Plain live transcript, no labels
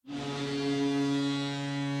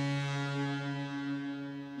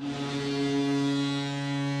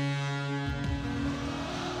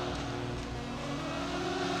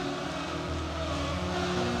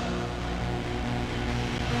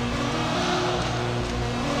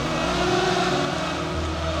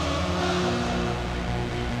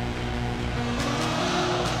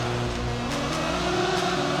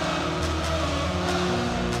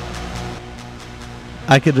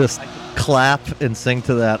I could just clap and sing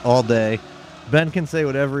to that all day. Ben can say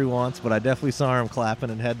whatever he wants, but I definitely saw him clapping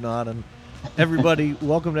and head nodding. Everybody,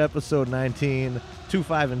 welcome to episode 19, 2,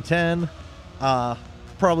 5, and 10.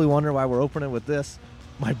 Probably wondering why we're opening with this.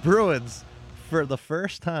 My Bruins, for the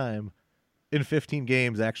first time in 15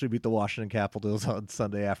 games, actually beat the Washington Capitals on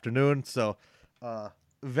Sunday afternoon. So,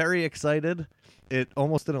 very excited. It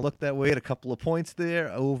almost didn't look that way at a couple of points there.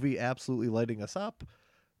 Ovi absolutely lighting us up.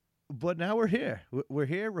 But now we're here. We're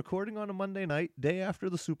here recording on a Monday night, day after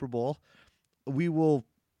the Super Bowl. We will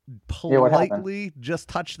politely just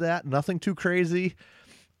touch that. Nothing too crazy.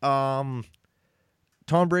 Tom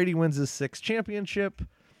Brady wins his 6th championship.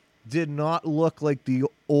 Did not look like the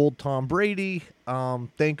old Tom Brady.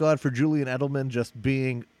 Thank God for Julian Edelman just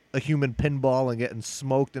being a human pinball and getting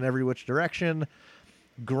smoked in every which direction.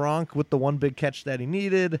 Gronk with the one big catch that he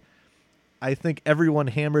needed. I think everyone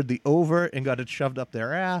hammered the over and got it shoved up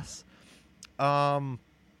their ass.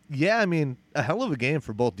 Yeah, I mean, a hell of a game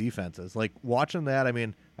for both defenses. Like, watching that, I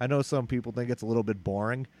mean, I know some people think it's a little bit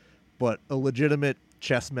boring, but a legitimate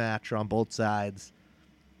chess match on both sides.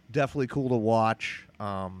 Definitely cool to watch.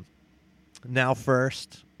 Now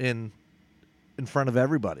first in front of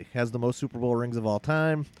everybody. Has the most Super Bowl rings of all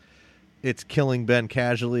time. It's killing Ben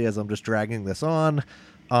casually as I'm just dragging this on.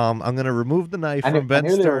 I'm going to remove the knife from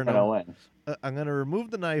Ben's sternum. I'm going to remove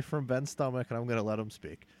the knife from Ben's stomach, and I'm going to let him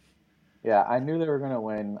speak. Yeah, I knew they were going to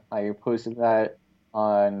win. I posted that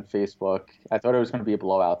on Facebook. I thought it was going to be a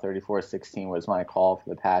blowout. 34-16 was my call for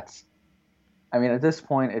the Pats. I mean, at this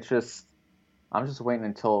point, I'm just waiting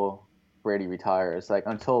until Brady retires. Like,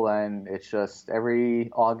 until then, it's just every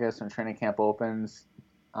August when training camp opens,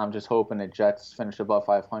 I'm just hoping the Jets finish above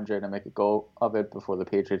 500 and make a go of it before the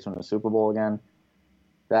Patriots win the Super Bowl again.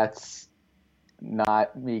 That's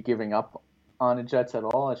not me giving up on the Jets at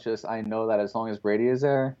all. It's just I know that as long as Brady is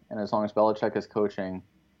there and as long as Belichick is coaching,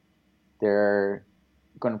 they're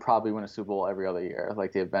going to probably win a Super Bowl every other year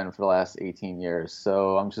like they've been for the last 18 years.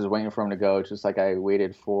 So I'm just waiting for him to go, just like I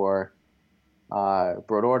waited for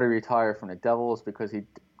Brodeur to retire from the Devils because he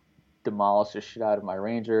demolished the shit out of my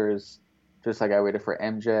Rangers. Just like I waited for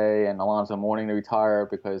MJ and Alonzo Mourning to retire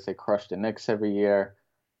because they crushed the Knicks every year.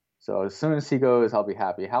 So as soon as he goes, I'll be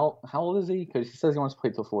happy. How old is he? Because he says he wants to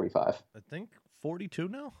play till 45. I think 42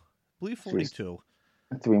 now. I believe 42.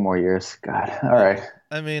 Jeez. 3 more years. God. All right.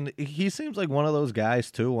 I mean, he seems like one of those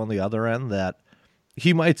guys, too, on the other end that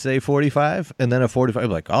he might say 45, and then at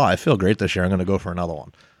 45, like, oh, I feel great this year. I'm going to go for another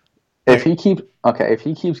one. If he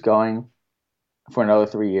keeps going for another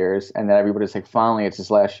 3 years, and then everybody's like, finally, it's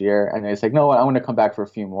his last year, and then he's like, no, what? I'm going to come back for a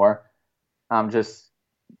few more.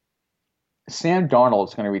 Sam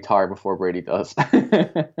Darnold's going to retire before Brady does.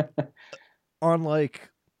 On like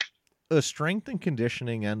a strength and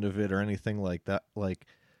conditioning end of it or anything like that, like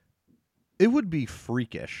it would be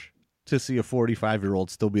freakish to see a 45-year-old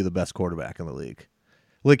still be the best quarterback in the league.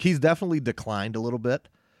 Like, he's definitely declined a little bit,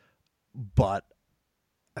 but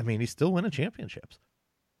I mean, he's still winning championships.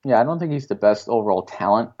 Yeah, I don't think he's the best overall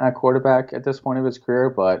talent at quarterback at this point of his career,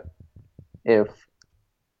 but if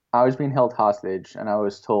I was being held hostage and I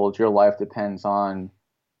was told your life depends on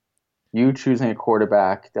you choosing a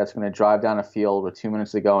quarterback that's going to drive down a field with 2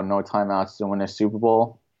 minutes to go and no timeouts to win a Super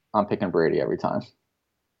Bowl, I'm picking Brady every time.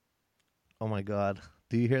 Oh my God.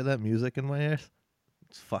 Do you hear that music in my ears?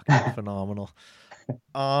 It's fucking phenomenal.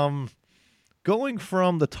 Going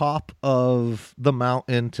from the top of the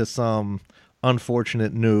mountain to some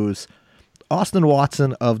unfortunate news, Austin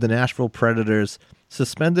Watson of the Nashville Predators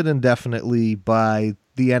suspended indefinitely by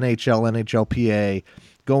the NHLPA,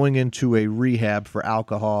 going into a rehab for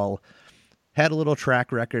alcohol. Had a little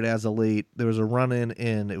track record as of late. There was a run-in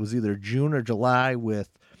it was either June or July with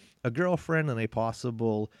a girlfriend and a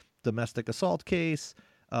possible domestic assault case.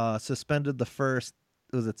 Suspended the first,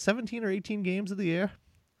 was it 17 or 18 games of the year?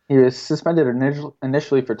 He was suspended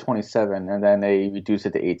initially for 27, and then they reduced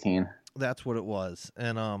it to 18. That's what it was.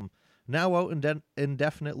 And now out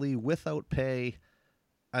indefinitely without pay.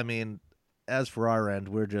 I mean, as for our end,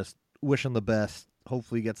 we're just wishing the best.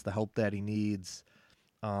 Hopefully he gets the help that he needs.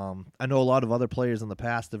 I know a lot of other players in the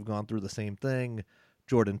past have gone through the same thing.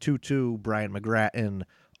 Jordan Tutu, Brian McGrattan,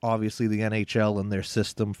 obviously the NHL and their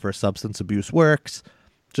system for substance abuse works.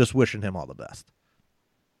 Just wishing him all the best.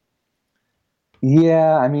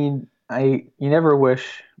 Yeah, I mean, you never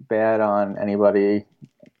wish bad on anybody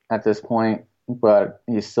at this point, but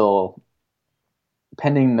he's still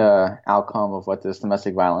pending the outcome of what this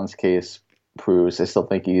domestic violence case proves. I still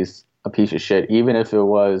think he's a piece of shit, even if it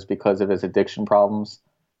was because of his addiction problems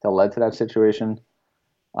that led to that situation.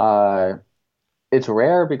 It's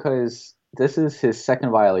rare because this is his second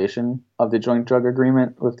violation of the joint drug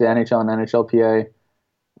agreement with the NHL and NHLPA.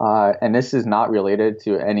 And this is not related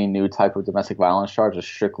to any new type of domestic violence charge. It's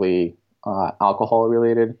strictly alcohol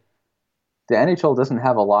related. The NHL doesn't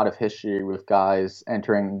have a lot of history with guys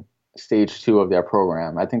entering stage two of their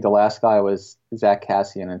program. I think the last guy was Zach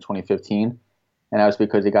Cassian in 2015, and that was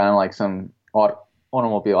because he got in like some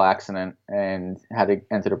automobile accident and had to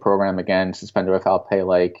enter the program again, suspended without pay,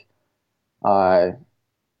 like uh,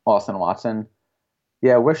 Austin Watson.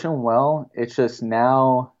 Yeah, wish him well. It's just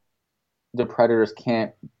now the Predators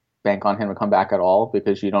can't bank on him to come back at all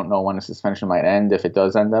because you don't know when the suspension might end, if it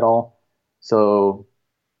does end at all. So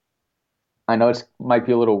I know it might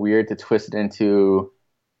be a little weird to twist it into,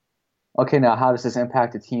 okay, now how does this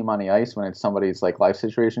impact the team on the ice when it's somebody's like life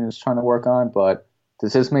situation is trying to work on? But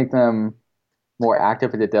does this make them more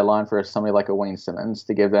active at the deadline for somebody like a Wayne Simmons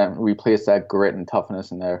to give them replace that grit and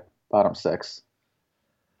toughness in their bottom six?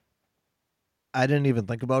 I didn't even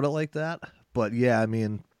think about it like that, but yeah, I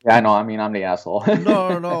mean, Yeah, I know. I mean, I'm the asshole.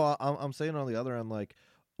 no. I'm saying on the other end, like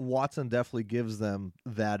Watson definitely gives them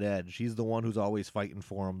that edge. He's the one who's always fighting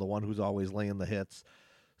for him, the one who's always laying the hits.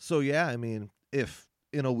 So yeah, I mean, if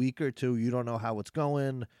in a week or two you don't know how it's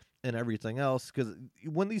going and everything else, because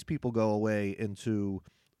when these people go away into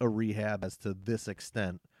a rehab as to this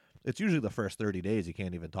extent, it's usually the first 30 days you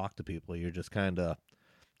can't even talk to people. You're just kind of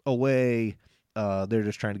away. They're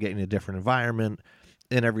just trying to get in a different environment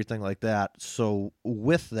and everything like that. So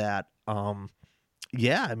with that,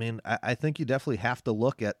 yeah, I mean, I think you definitely have to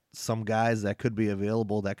look at some guys that could be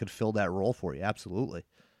available that could fill that role for you. Absolutely.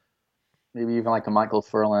 Maybe even like a Michael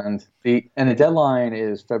Furland. And the deadline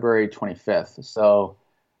is February 25th. So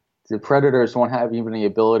the Predators won't have even the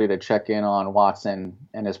ability to check in on Watson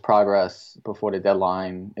and his progress before the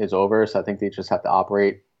deadline is over. So I think they just have to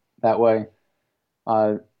operate that way.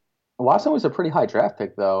 Uh, Watson was a pretty high draft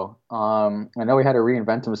pick, though. I know he had to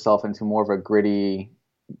reinvent himself into more of a gritty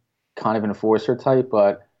kind of enforcer type,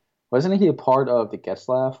 but wasn't he a part of the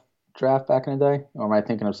Getzlaf draft back in the day? Or am I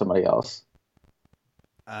thinking of somebody else?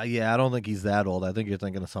 Yeah, I don't think he's that old. I think you're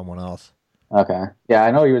thinking of someone else. Okay. Yeah,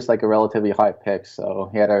 I know he was like a relatively high pick, so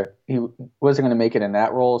he wasn't going to make it in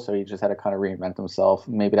that role, so he just had to kind of reinvent himself.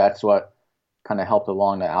 Maybe that's what kind of helped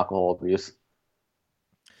along the alcohol abuse.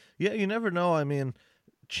 Yeah, you never know. I mean,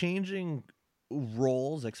 changing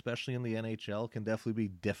roles, especially in the NHL, can definitely be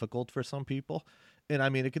difficult for some people. And I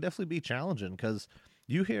mean, it could definitely be challenging because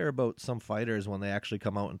you hear about some fighters when they actually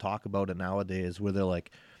come out and talk about it nowadays where they're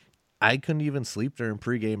like, I couldn't even sleep during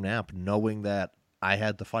pregame nap knowing that I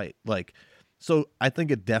had to fight. Like, so I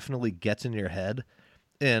think it definitely gets in your head.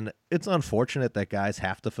 And it's unfortunate that guys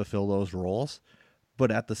have to fulfill those roles.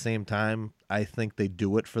 But at the same time, I think they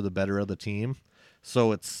do it for the better of the team.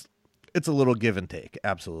 So it's a little give and take.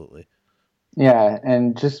 Absolutely. Yeah,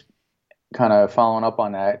 and just kind of following up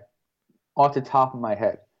on that, off the top of my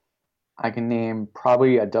head, I can name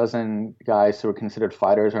probably a dozen guys who are considered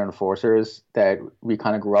fighters or enforcers that we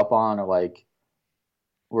kind of grew up on or like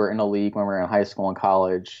were in a league when we were in high school and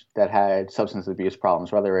college that had substance abuse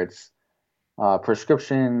problems, whether it's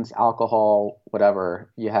prescriptions, alcohol,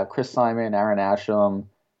 whatever. You have Chris Simon, Aaron Asham,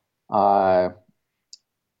 uh,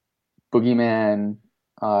 Boogeyman,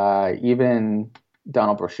 even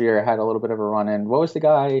Donald Brashear had a little bit of a run in. What was the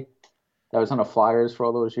guy that was on the Flyers for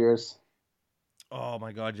all those years? Oh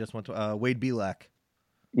my God! Just went to Wade Belak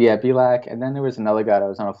Yeah, Belak. And then there was another guy that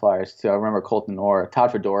was on the Flyers too. I remember Colton Orr,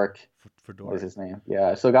 Todd Fedoruk for was Dort. his name.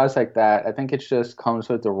 Yeah, so guys like that. I think it just comes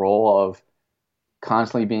with the role of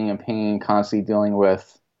constantly being in pain, constantly dealing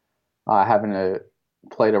with having to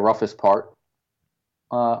play the roughest part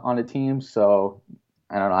on the team. So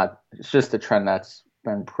I don't know. It's just a trend that's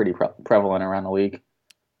been pretty prevalent around the league.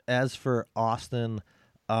 As for Austin,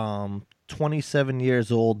 27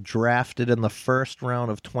 years old, drafted in the first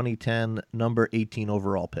round of 2010, number 18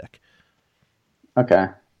 overall pick. Okay.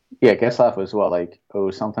 Yeah, Getzlaff was what, like,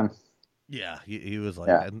 oh, something? Yeah, he was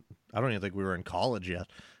like, Yeah. I don't even think we were in college yet.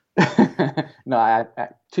 No,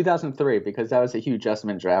 2003, because that was a Hugh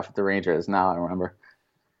Jessamine draft with the Rangers. Now I remember.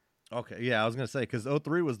 Okay, yeah, I was gonna say because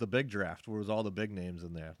 '03 was the big draft, where was all the big names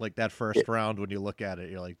in there. Like that Yeah. first round, when you look at it,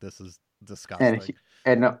 you're like, this is And disgusting.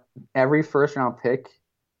 every first round pick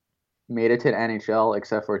made it to the NHL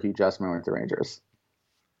except for Hugh Jessamine with the Rangers.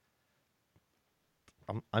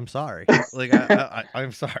 I'm sorry. Like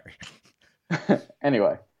I'm sorry.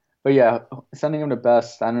 Anyway, but yeah, sending him the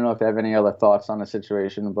best. I don't know if you have any other thoughts on the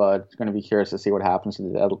situation, but it's going to be curious to see what happens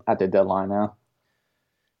at the deadline now.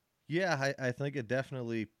 Yeah, I think it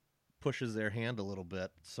definitely pushes their hand a little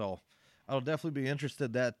bit. So I'll definitely be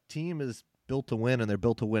interested. That team is built to win, and they're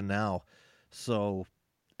built to win now. So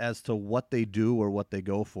as to what they do or what they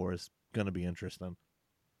go for is going to be interesting.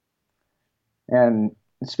 And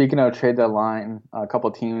Speaking of trade deadline, a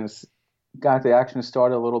couple teams got the action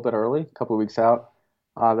started a little bit early, a couple weeks out.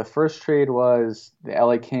 The first trade was the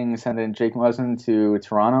LA Kings sending Jake Muzzin to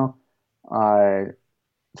Toronto. Uh,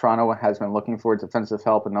 Toronto has been looking for defensive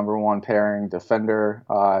help, a number one pairing defender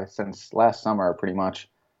since last summer, pretty much.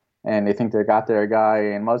 And they think they got their guy.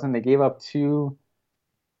 And Muzzin, they gave up two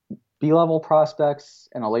B-level prospects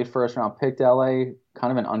and a late first round pick to LA.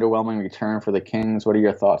 Kind of an underwhelming return for the Kings. What are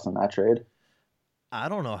your thoughts on that trade? I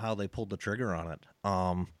don't know how they pulled the trigger on it.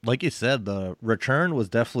 Like you said, the return was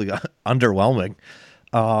definitely underwhelming.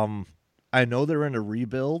 Um, I know they're in a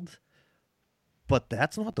rebuild, but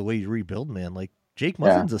that's not the way you rebuild, man. Like Jake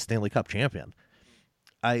Yeah, Muzzin's a Stanley Cup champion.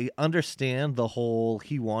 I understand the whole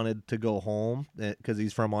he wanted to go home because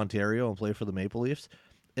he's from Ontario and play for the Maple Leafs,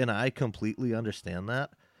 and I completely understand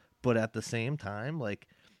that. But at the same time, like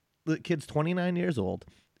the kid's 29 years old,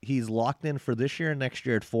 he's locked in for this year and next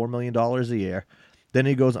year at $4 million a year. Then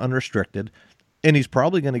he goes unrestricted, and he's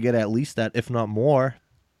probably going to get at least that, if not more,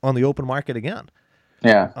 on the open market again.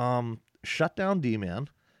 yeah. Shut down D man.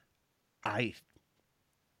 I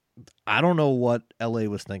I don't know what LA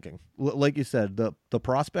was thinking. Like you said, the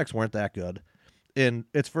prospects weren't that good, and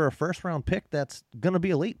it's for a first round pick that's gonna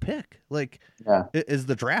be a late pick. Like, Yeah. is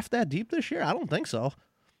the draft that deep this year? I don't think so.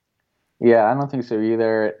 Yeah, I don't think so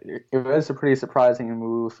either. It was a pretty surprising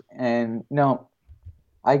move. And,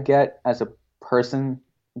 I get as a person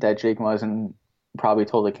that Jake Muzzin probably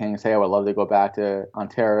told the Kings, hey, I would love to go back to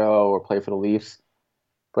Ontario or play for the Leafs.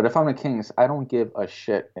 But if I'm the Kings, I don't give a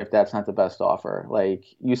shit if that's not the best offer. Like,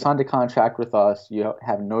 you signed a contract with us, you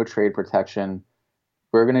have no trade protection.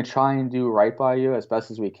 We're going to try and do right by you as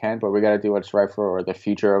best as we can, but we got to do what's right for the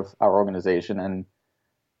future of our organization. And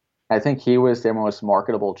I think he was their most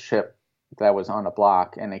marketable chip that was on the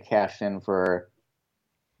block, and they cashed in for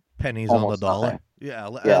Pennies on the almost dollar. nothing. Yeah,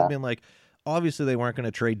 I Yeah, mean, like, obviously they weren't going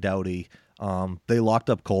to trade Doughty. They locked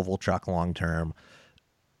up Kovalchuk long term.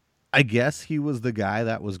 I guess he was the guy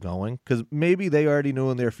that was going because maybe they already knew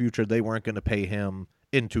in their future they weren't going to pay him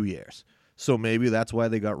in 2 years. So maybe that's why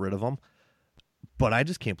they got rid of him. But I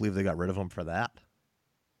just can't believe they got rid of him for that.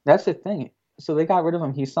 that's the thing. So they got rid of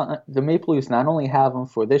him. The Maple Leafs not only have him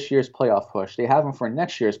for this year's playoff push, they have him for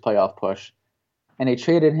next year's playoff push, and they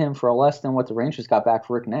traded him for less than what the Rangers got back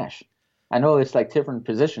for Rick Nash. I know it's like different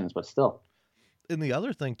positions, but still. And the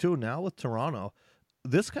other thing too, now with Toronto,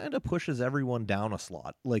 this kind of pushes everyone down a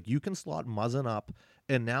slot. Like you can slot Muzzin up,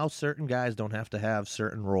 and now certain guys don't have to have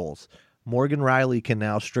certain roles. Morgan Riley can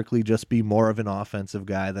now strictly just be more of an offensive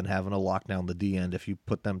guy than having to lock down the D end if you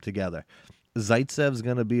put them together. Zaitsev's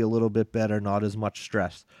going to be a little bit better, not as much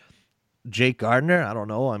stress. Jake Gardner, I don't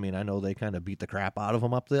know. I mean, I know they kind of beat the crap out of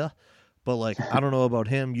him up there, but like, I don't know about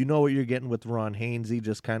him. You know what you're getting with Ron Hainsey,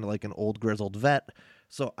 just kind of like an old grizzled vet.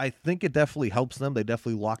 So I think it definitely helps them. They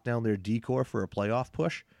definitely lock down their decor for a playoff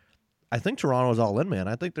push. I think Toronto's all in, man.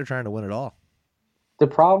 I think they're trying to win it all. The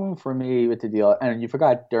problem for me with the deal, and you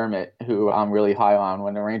forgot Dermott, who I'm really high on.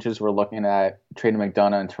 When the Rangers were looking at trading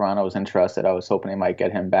McDonough and Toronto was interested, I was hoping they might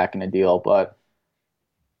get him back in the deal. But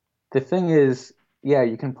the thing is, yeah,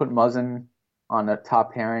 you can put Muzzin on the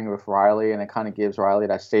top pairing with Riley, and it kind of gives Riley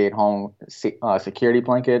that stay-at-home security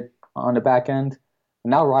blanket on the back end.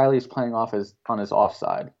 And now Riley's playing off on his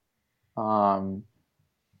offside. Um,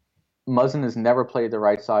 Muzzin has never played the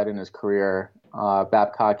right side in his career.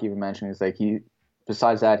 Babcock even mentioned he's like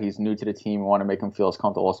besides that, he's new to the team. We want to make him feel as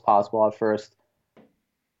comfortable as possible at first.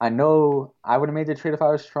 I know I would have made the trade if I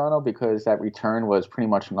was Toronto because that return was pretty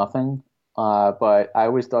much nothing. But I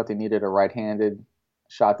always thought they needed a right-handed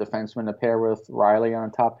shot defenseman to pair with Riley on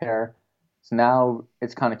a top pair. So now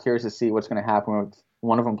it's kind of curious to see what's going to happen with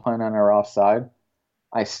one of them playing on our offside.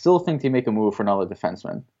 I still think they make a move for another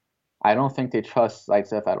defenseman. I don't think they trust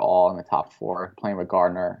Zaitsev at all in the top four playing with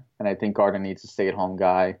Gardner. And I think Gardner needs a stay-at-home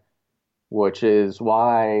guy, which is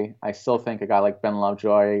why I still think a guy like Ben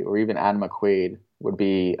Lovejoy or even Adam McQuaid would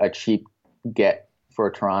be a cheap get for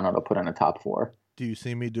Toronto to put in the top four. Do you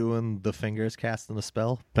see me doing the fingers casting the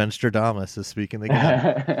spell? Ben Stradamus is speaking again.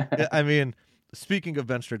 I mean, speaking of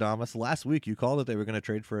Ben Stradamus, last week you called it they were going to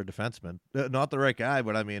trade for a defenseman. Not the right guy,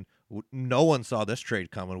 but I mean, no one saw this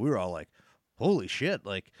trade coming. We were all like, holy shit.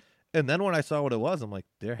 Like, and then when I saw what it was, I'm like,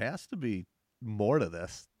 there has to be more to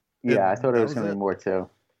this. Yeah, I And thought it that was was going to it. be more too.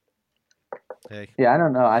 Hey, Yeah, I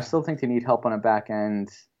don't know. I still think they need help on the back end.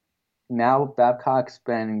 Now Babcock's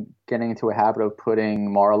been getting into a habit of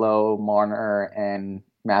putting Marlowe, Marner, and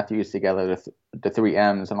Matthews together, the three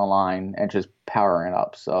M's on a line, and just powering it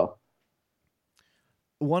up. So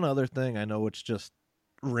one other thing, I know it's just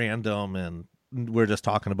random and we're just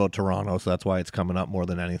talking about Toronto, so that's why it's coming up more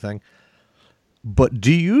than anything. But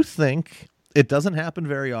do you think It doesn't happen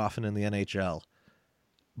very often in the NHL.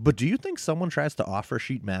 But do you think someone tries to offer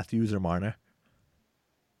sheet Matthews or Marner?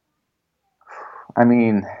 I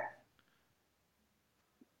mean,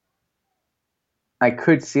 I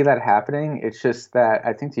could see that happening. It's just that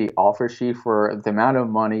I think the offer sheet for the amount of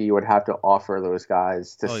money you would have to offer those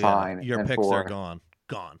guys to Oh yeah, sign your and picks are for, gone,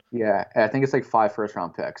 gone. yeah, I think it's like 5 first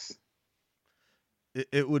round picks.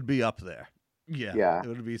 It would be up there. Yeah, Yeah. it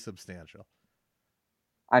would be substantial.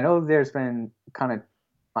 I know there's been kind of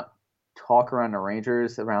talk around the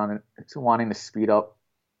Rangers around wanting to speed up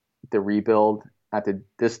the rebuild at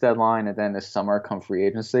this deadline and then this summer come free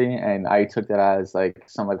agency. And I took that as like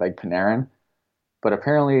somebody like Panarin. But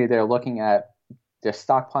apparently they're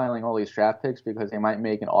stockpiling all these draft picks because they might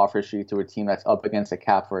make an offer sheet to a team that's up against the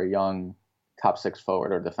cap for a young top six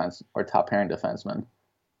forward or defense or top pairing defenseman.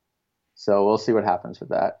 So we'll see what happens with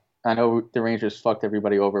that. I know the Rangers fucked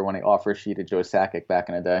everybody over when they offer sheeted Joe Sakic back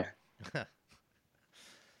in the day.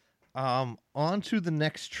 On to the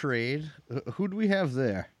next trade. Who do we have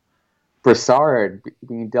there? Brassard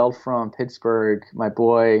being dealt from Pittsburgh. My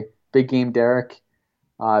boy, Big Game Derek,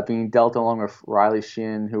 being dealt along with Riley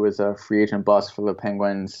Sheehan, who was a free agent bust for the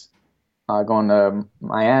Penguins, going to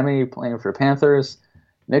Miami, playing for the Panthers.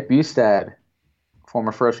 Nick Bustad,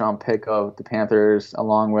 former first round pick of the Panthers,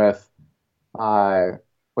 along with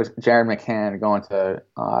Jared McCann going to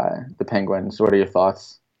the Penguins. What are your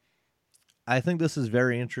thoughts? I think this is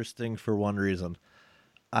very interesting for one reason.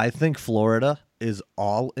 I think Florida is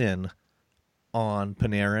all in on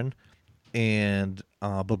Panarin and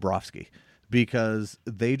Bobrovsky because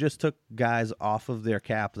they just took guys off of their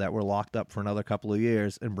cap that were locked up for another couple of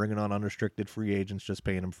years and bringing on unrestricted free agents, just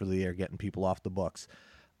paying them for the year, getting people off the books.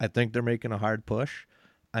 I think they're making a hard push.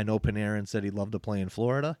 I know Panarin said he'd love to play in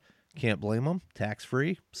Florida. Can't blame him.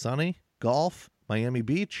 Tax-free, sunny, golf, Miami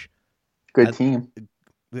Beach. Good team.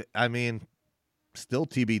 I mean, still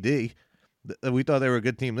TBD. We thought they were a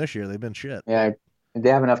good team this year. They've been shit. Yeah, they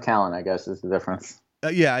have enough talent, I guess, is the difference.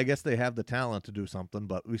 Yeah, I guess they have the talent to do something,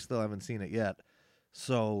 but we still haven't seen it yet.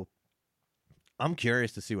 So I'm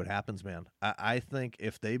curious to see what happens, man. I think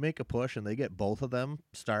if they make a push and they get both of them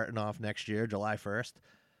starting off next year, July 1st,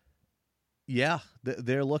 yeah,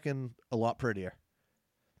 they're looking a lot prettier.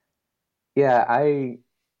 Yeah, I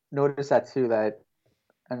noticed that too. That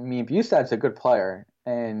I mean, Bustad's a good player,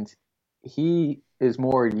 and he is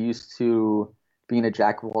more used to being a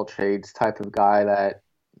jack of all trades type of guy. That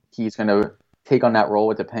he's going to take on that role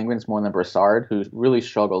with the Penguins more than Brassard, who's really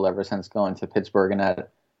struggled ever since going to Pittsburgh in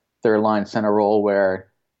that third line center role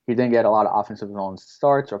where he didn't get a lot of offensive zone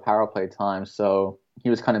starts or power play time. So he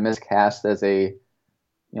was kind of miscast as a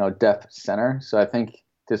depth center. So I think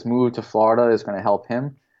this move to Florida is going to help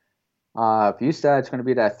him. Bustad's going to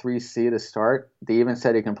be that 3C to start. They even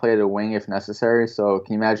said he can play the wing if necessary. So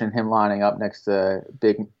can you imagine him lining up next to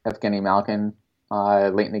big Evgeny Malkin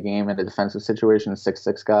late in the game in a defensive situation,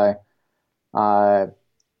 6'6" guy?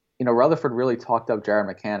 Rutherford really talked up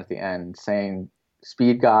Jared McCann at the end, saying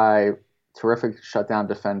speed guy, terrific shutdown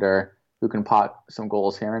defender who can pot some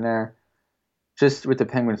goals here and there. Just with the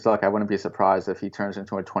Penguins' luck, I wouldn't be surprised if he turns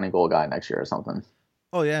into a 20-goal guy next year or something.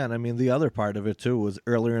 Oh, yeah, and I mean, the other part of it, too, was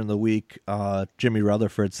earlier in the week, Jimmy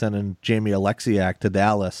Rutherford sending Jamie Alexiak to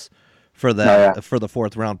Dallas for that for the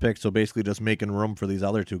fourth-round pick, so basically just making room for these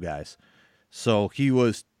other two guys. So he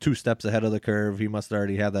was 2 steps ahead of the curve. He must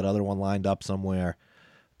already have that other one lined up somewhere.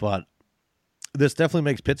 But this definitely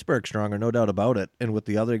makes Pittsburgh stronger, no doubt about it. And with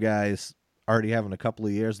the other guys already having a couple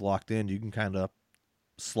of years locked in, you can kind of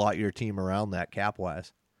slot your team around that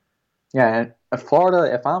cap-wise. Yeah, and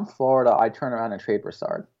Florida, if I'm Florida, I turn around and trade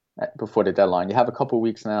Brassard before the deadline. You have a couple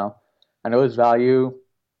weeks now. I know his value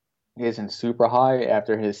isn't super high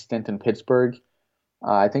after his stint in Pittsburgh.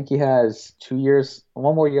 I think he has 2 years,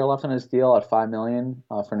 one more year left on his deal at $5 million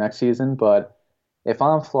for next season. But if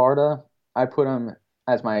I'm Florida, I put him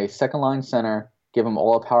as my second line center, give him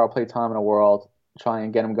all the power play time in the world, try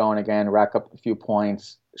and get him going again, rack up a few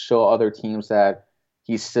points, show other teams that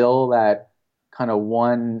he's still that kind of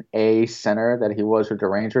 1A center that he was with the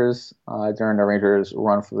Rangers during the Rangers'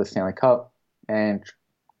 run for the Stanley Cup, and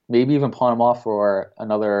maybe even pawn him off for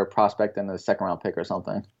another prospect in the second-round pick or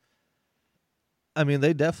something. I mean,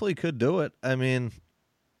 they definitely could do it. I mean,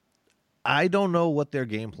 I don't know what their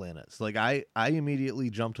game plan is. Like, I immediately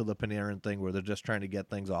jump to the Panarin thing where they're just trying to get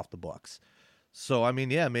things off the books. So, I mean,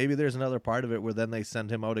 yeah, maybe there's another part of it where then they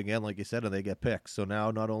send him out again, like you said, and they get picks. So now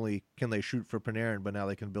not only can they shoot for Panarin, but now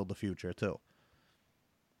they can build the future, too.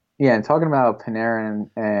 Yeah, and talking about Panarin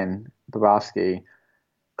and Bobrovsky,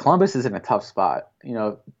 Columbus is in a tough spot.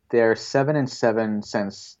 They're 7-7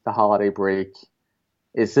 since the holiday break.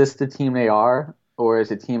 Is this the team they are, or is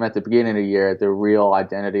the team at the beginning of the year the real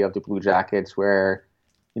identity of the Blue Jackets, where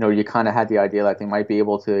you kind of had the idea that they might be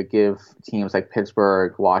able to give teams like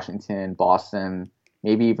Pittsburgh, Washington, Boston,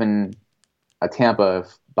 maybe even a Tampa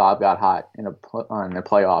if Bob got hot on the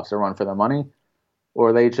playoffs, a run for the money, or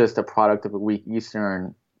are they just a product of a weak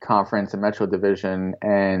Eastern Conference and Metro Division,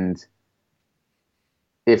 and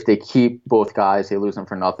if they keep both guys, they lose them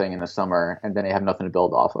for nothing in the summer, and then they have nothing to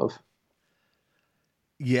build off of.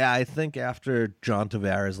 Yeah, I think after John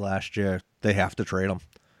Tavares last year, they have to trade him.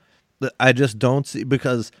 I just don't see,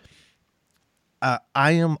 because I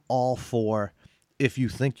am all for, if you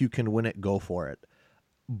think you can win it, go for it.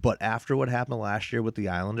 But after what happened last year with the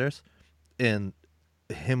Islanders and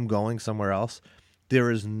him going somewhere else, there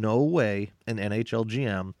is no way an NHL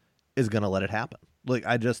GM is going to let it happen. Like,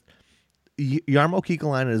 Jarmo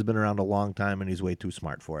Kekalainen has been around a long time and he's way too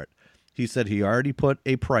smart for it. He said he already put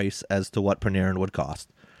a price as to what Panarin would cost.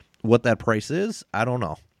 What that price is, I don't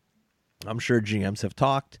know. I'm sure GMs have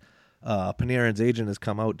talked. Panarin's agent has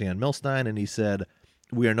come out, Dan Milstein, and he said,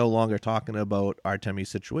 we are no longer talking about Artemi's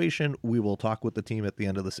situation. We will talk with the team at the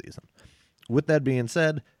end of the season. With that being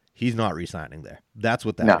said, he's not re-signing there. That's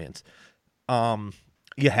what that means.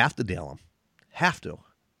 You have to deal him. Have to.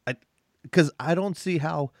 Because I don't see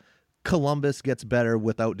how Columbus gets better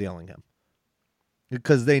without dealing him.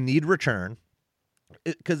 Because they need return.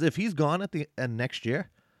 Because if he's gone at the end next year,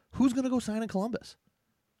 who's going to go sign in Columbus?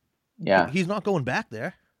 Yeah. He's not going back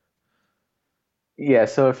there. Yeah,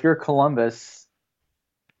 so if you're Columbus,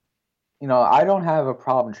 I don't have a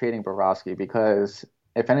problem trading Bobrovsky, because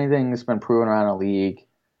if anything's been proven around the league,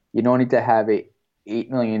 you don't need to have a $8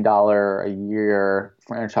 million a year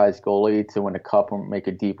franchise goalie to win a cup or make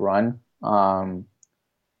a deep run,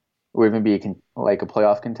 or even be like a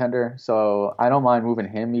playoff contender. So I don't mind moving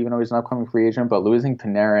him, even though he's an upcoming free agent. But losing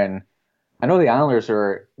Panarin, I know the Islanders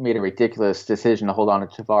made a ridiculous decision to hold on to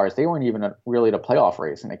Tavares. They weren't even really the playoff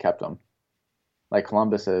race, and they kept him, like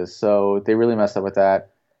Columbus is. So they really messed up with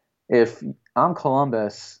that. If I'm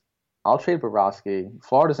Columbus, I'll trade Bobrovsky.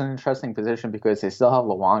 Florida's an interesting position because they still have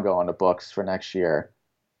Luongo on the books for next year,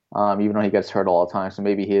 even though he gets hurt all the time. So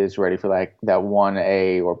maybe he is ready for that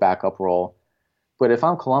 1A or backup role. But if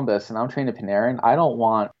I'm Columbus and I'm trading Panarin, I don't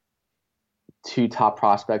want two top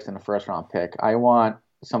prospects in the first-round pick. I want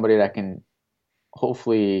somebody that can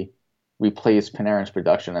hopefully replace Panarin's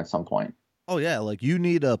production at some point. Oh, yeah. Like, you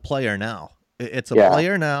need a player now. It's a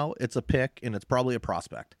player now, it's a pick, and it's probably a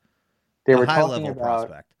prospect. They were high talking level about,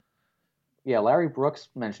 prospect. Yeah, Larry Brooks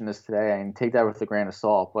mentioned this today, and take that with a grain of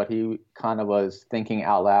salt, but he kind of was thinking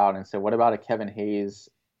out loud and said, what about a Kevin Hayes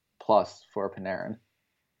plus for Panarin?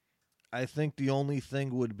 I think the only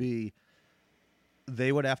thing would be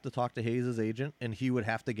they would have to talk to Hayes' agent, and he would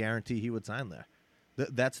have to guarantee he would sign there.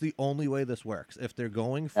 That's the only way this works. If they're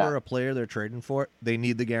going for a player they're trading for, they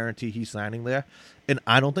need the guarantee he's signing there. And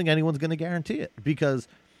I don't think anyone's going to guarantee it, because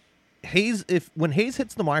when Hayes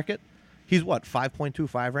hits the market, he's what,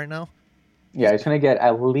 5.25 right now? Yeah, he's going to get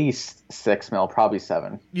at least $6 million, probably $7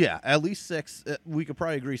 million. Yeah, at least 6. We could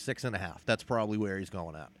probably agree 6.5. That's probably where he's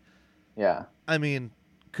going at. Yeah. I mean,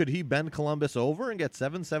 could he bend Columbus over and get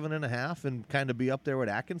 7.5, and kind of be up there with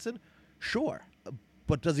Atkinson? Sure.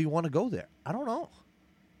 But does he want to go there? I don't know.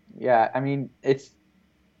 Yeah, I mean, it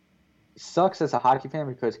sucks as a hockey fan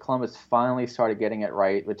because Columbus finally started getting it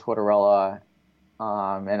right with Tortorella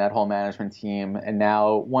and that whole management team. And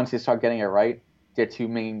now, once they start getting it right, their two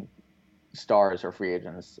main stars are free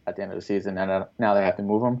agents at the end of the season, and now they have to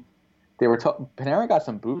move them. Panarin got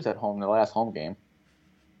some boos at home in the last home game.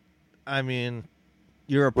 I mean,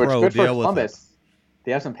 you're a pro. Deal with it.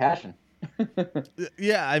 They have some passion.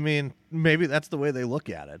 Yeah, I mean, maybe that's the way they look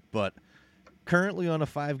at it, but currently on a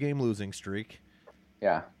 5-game losing streak.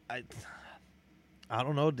 Yeah. I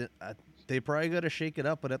don't know. They probably got to shake it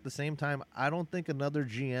up, but at the same time, I don't think another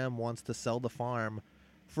GM wants to sell the farm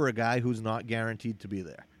for a guy who's not guaranteed to be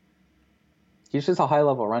there. He's just a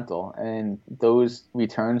high-level rental, and those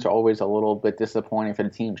returns are always a little bit disappointing for the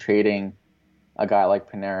team trading a guy like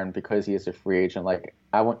Panarin because he is a free agent. Like,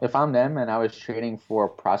 if I'm them and I was trading for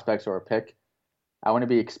prospects or a pick, I wouldn't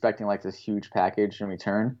be expecting like this huge package in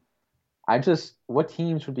return. What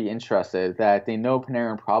teams would be interested that they know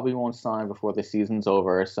Panarin probably won't sign before the season's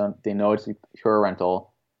over, so they know it's a pure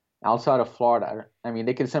rental. Outside of Florida, I mean,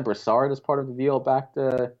 they could send Brassard as part of the deal back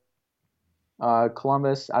to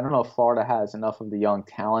Columbus. I don't know if Florida has enough of the young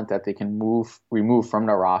talent that they can remove from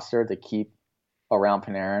the roster to keep around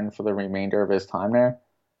Panarin for the remainder of his time there.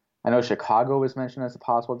 I know Chicago was mentioned as a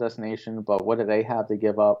possible destination, but what do they have to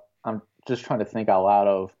give up? I'm just trying to think out loud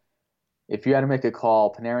of if you had to make a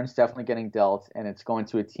call, Panarin's definitely getting dealt, and it's going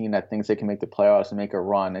to a team that thinks they can make the playoffs and make a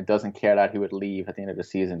run and doesn't care that he would leave at the end of the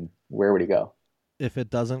season. Where would he go? If it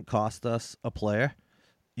doesn't cost us a player,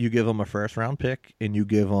 you give them a first round pick and you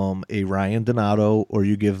give them a Ryan Donato or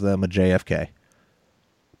you give them a JFK.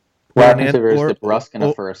 What happens if there's DeBrusk in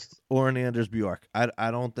a first? Or an Anders Bjork.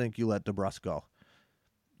 I don't think you let DeBrusk go.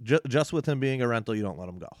 Just with him being a rental, you don't let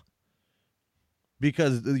him go.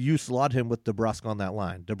 Because you slot him with DeBrusk on that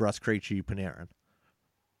line. DeBrusk, Krejci, Panarin.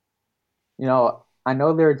 I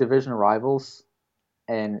know they're division rivals,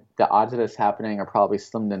 and the odds of this happening are probably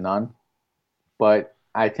slim to none. But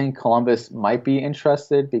I think Columbus might be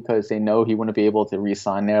interested because they know he wouldn't be able to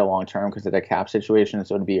re-sign there long term because of their cap situation.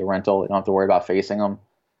 So it'd be a rental. You don't have to worry about facing him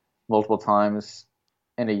multiple times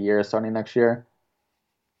in a year starting next year.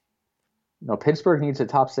 Pittsburgh needs a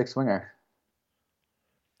top 6 winger.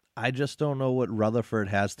 I just don't know what Rutherford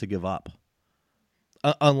has to give up.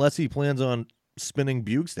 Unless he plans on spinning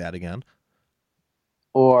Bugstad again.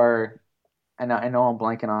 Or, and I know I'm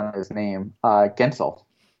blanking on his name, Gensel.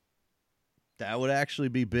 That would actually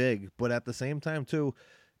be big. But at the same time, too,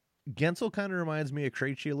 Gensel kind of reminds me of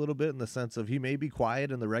Krejci a little bit in the sense of he may be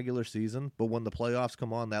quiet in the regular season, but when the playoffs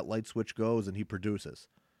come on, that light switch goes and he produces.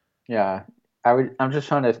 Yeah. I'm just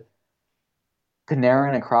trying to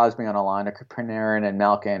Panarin and Crosby on a line, or Panarin and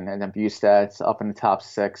Malkin, and then Bustad's up in the top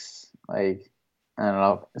 6. Like, I don't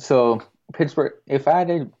know. So Pittsburgh, if I had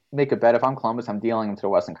to make a bet, if I'm Columbus, I'm dealing into the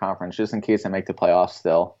Western Conference just in case I make the playoffs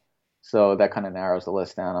still. So that kind of narrows the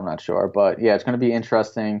list down. I'm not sure. But yeah, it's going to be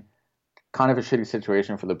interesting. Kind of a shitty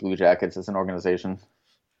situation for the Blue Jackets as an organization.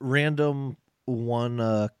 Random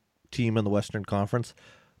one team in the Western Conference.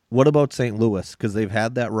 What about St. Louis? Because they've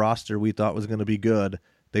had that roster we thought was going to be good.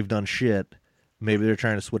 They've done shit. Maybe they're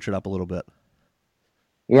trying to switch it up a little bit.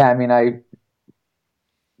 Yeah, I mean, I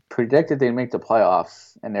predicted they'd make the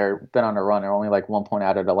playoffs, and they've been on a run. They're only like 1 point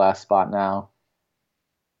out of the last spot now.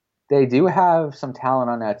 They do have some talent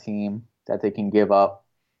on that team that they can give up.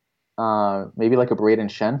 Maybe like a Braden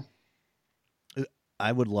Shen.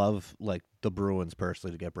 I would love like the Bruins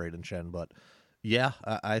personally to get Braden Shen, but yeah,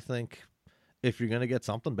 I think if you're going to get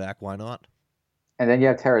something back, why not? And then you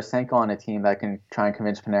have Tarasenko on a team that can try and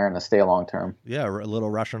convince Panarin to stay long term. Yeah, a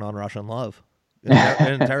little Russian on Russian love.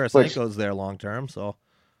 And Tarasenko's there long term, so.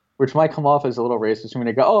 Which might come off as a little racist when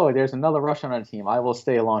they go, oh, there's another Russian on the team. I will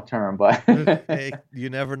stay long term. But hey,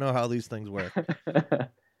 you never know how these things work.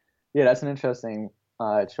 Yeah, that's an interesting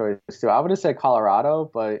choice too. I would have said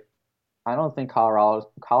Colorado, but I don't think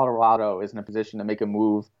Colorado is in a position to make a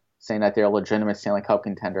move saying that they're a legitimate Stanley Cup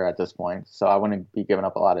contender at this point. So I wouldn't be giving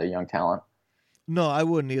up a lot of young talent. No, I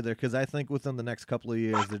wouldn't either, because I think within the next couple of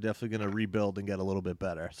years, they're definitely going to rebuild and get a little bit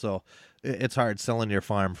better. So it's hard selling your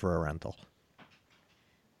farm for a rental.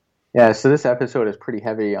 Yeah, so this episode is pretty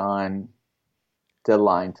heavy on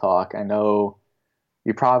deadline talk. I know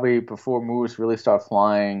you probably, before moves really start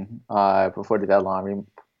flying, before the deadline,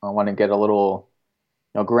 I want to get a little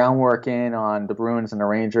groundwork in on the Bruins and the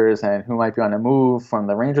Rangers and who might be on the move from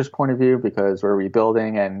the Rangers' point of view because we're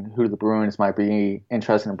rebuilding, and who the Bruins might be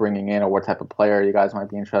interested in bringing in, or what type of player you guys might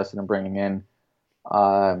be interested in bringing in.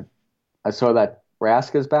 I saw that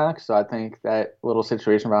Rask is back, so I think that little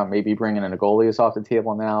situation about maybe bringing in a goalie is off the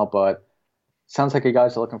table now, but it sounds like you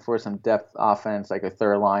guys are looking for some depth offense, like a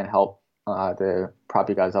third line help to prop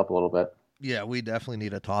you guys up a little bit. Yeah, we definitely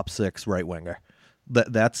need a top 6 right winger.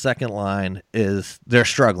 That second line they're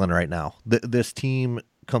struggling right now. This team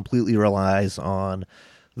completely relies on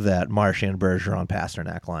that Marchand, Bergeron,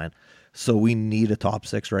 Pasternak line. So we need a top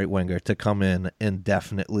 6 right winger to come in and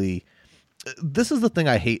definitely. This is the thing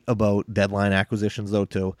I hate about deadline acquisitions, though,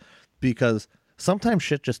 too, because sometimes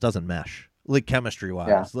shit just doesn't mesh, like chemistry wise.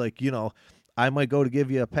 Yeah. Like, I might go to give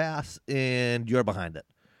you a pass and you're behind it.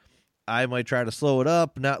 I might try to slow it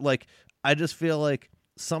up. Not like I just feel like.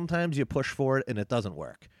 Sometimes you push for it and it doesn't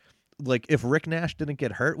work. Like if Rick Nash didn't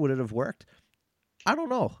get hurt, would it have worked? I don't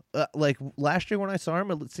know. Like last year when I saw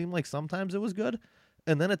him, it seemed like sometimes it was good,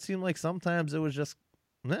 and then it seemed like sometimes it was just,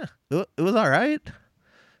 it was all right.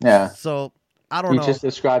 Yeah. So I don't know. He just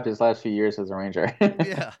described his last few years as a Ranger.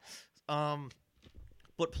 Yeah.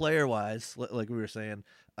 But player wise, like we were saying,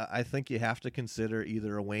 I think you have to consider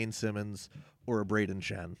either a Wayne Simmons or a Braden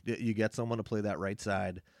Shen. You get someone to play that right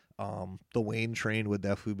side. The Wayne train would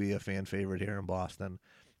definitely be a fan favorite here in Boston.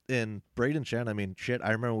 And Braden Shen, I mean, shit,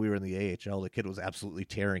 I remember we were in the AHL. The kid was absolutely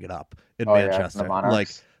tearing it up in Manchester. Like,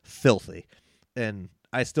 filthy. And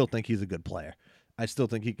I still think he's a good player. I still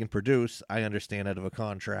think he can produce. I understand out of a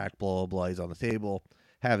contract, blah, blah, blah. He's on the table.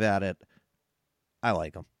 Have at it. I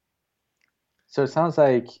like him. So it sounds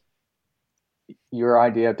like your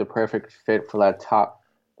idea of the perfect fit for that top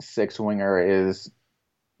six winger is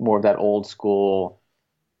more of that old school,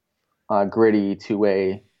 gritty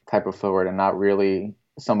two-way type of forward, and not really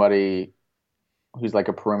somebody who's like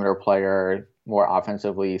a perimeter player, more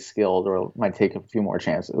offensively skilled, or might take a few more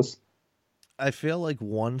chances. I feel like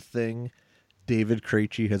one thing David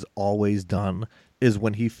Krejci has always done is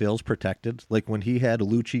when he feels protected, like when he had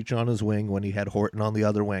Lucic on his wing, when he had Horton on the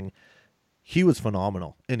other wing, he was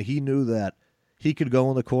phenomenal. And he knew that he could go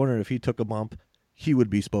in the corner, and if he took a bump, he would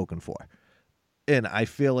be spoken for. And I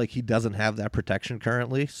feel like he doesn't have that protection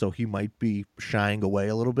currently, so he might be shying away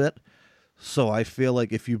a little bit. So I feel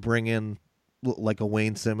like if you bring in like a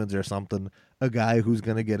Wayne Simmons or something, a guy who's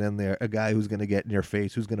going to get in there, a guy who's going to get in your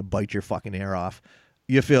face, who's going to bite your fucking ear off,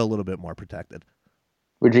 you feel a little bit more protected.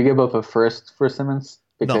 Would you give up a first for Simmons?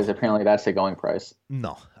 Because No. apparently that's the going price.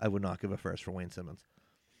 No, I would not give a first for Wayne Simmons.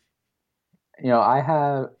 I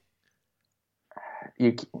have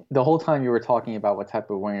you the whole time you were talking about what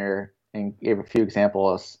type of winger and gave a few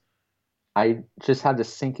examples. I just had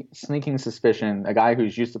this sneaking suspicion, a guy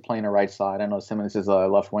who's used to playing the right side. I know Simmons is a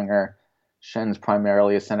left winger. Shen's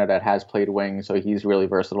primarily a center that has played wing, so he's really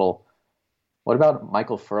versatile. What about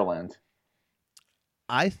Michael Furland?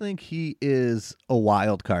 I think he is a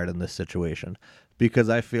wild card in this situation because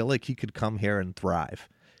I feel like he could come here and thrive.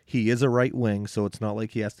 He is a right wing, so it's not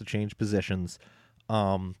like he has to change positions.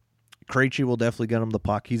 Krejci will definitely get him the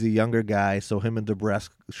puck. He's a younger guy, so him and DeBrusque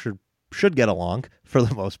should get along for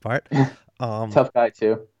the most part. Tough guy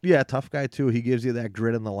too. Yeah, tough guy too. He gives you that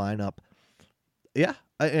grit in the lineup. Yeah,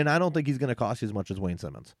 and I don't think he's going to cost you as much as Wayne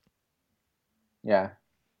Simmons. Yeah.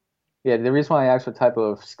 Yeah, the reason why I asked what type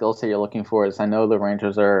of skill set you're looking for is I know the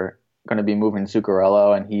Rangers are going to be moving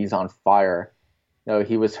Zuccarello, and he's on fire.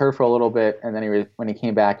 He was hurt for a little bit, and then when he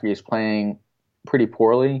came back, he was playing pretty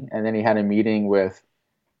poorly, and then he had a meeting with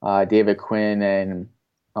David Quinn and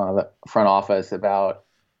the front office about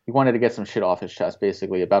he wanted to get some shit off his chest,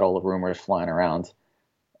 basically, about all the rumors flying around.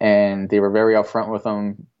 And they were very upfront with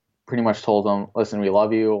him, pretty much told him, listen, we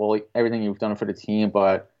love you, everything you've done for the team,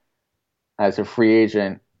 but as a free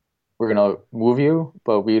agent, we're going to move you,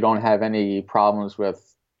 but we don't have any problems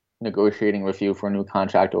with negotiating with you for a new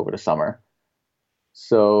contract over the summer.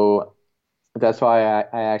 So that's why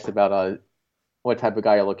I asked about what type of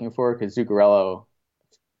guy you're looking for, because Zuccarello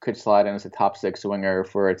could slide in as a top six winger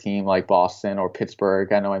for a team like Boston or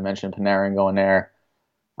Pittsburgh. I know I mentioned Panarin going there.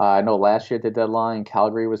 I know last year at the deadline,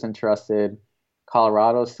 Calgary was interested.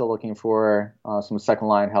 Colorado's still looking for some second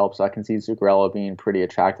line help, so I can see Zuccarello being pretty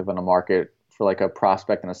attractive in the market for like a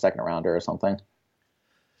prospect in a second rounder or something.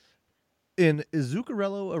 And is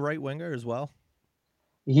Zuccarello a right winger as well?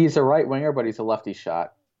 He's a right winger, but he's a lefty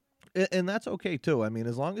shot. And that's okay too. I mean,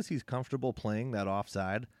 as long as he's comfortable playing that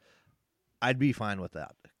offside, I'd be fine with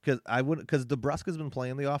that. Because DeBrusque has been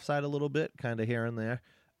playing the offside a little bit, kind of here and there,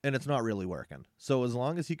 and it's not really working. So as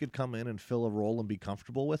long as he could come in and fill a role and be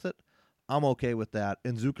comfortable with it, I'm okay with that.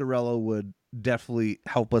 And Zuccarello would definitely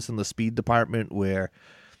help us in the speed department, where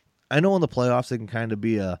I know in the playoffs it can kind of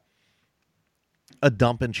be a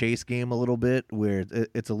dump and chase game a little bit, where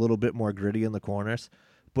it's a little bit more gritty in the corners.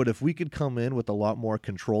 But if we could come in with a lot more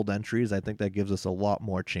controlled entries, I think that gives us a lot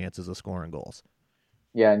more chances of scoring goals.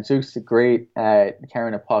 Yeah, and Zook's great at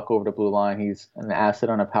carrying a puck over the blue line. He's an asset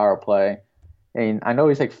on a power play. And I know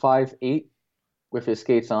he's like 5'8" with his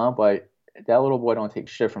skates on, but that little boy don't take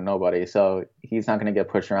shit from nobody, so he's not going to get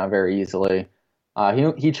pushed around very easily.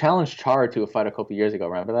 He challenged Char to a fight a couple years ago.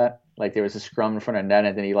 Remember that? Like there was a scrum in front of net,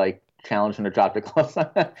 and then he like challenged him to drop the gloves.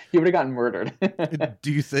 He would have gotten murdered.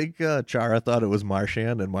 Do you think Chara thought it was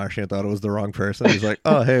Marchand, and Marchand thought it was the wrong person? He's like,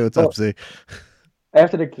 "Oh, hey, what's up, Z?"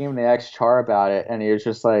 After the game, they asked Char about it, and he was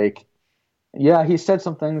just like, "Yeah, he said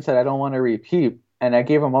some things that I don't want to repeat." And I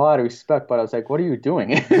gave him a lot of respect, but I was like, "What are you doing?"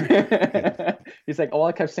 He's like, all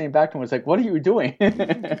I kept saying back to him was like, "What are you doing?"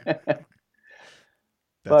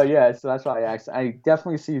 But yeah, so that's why I asked. I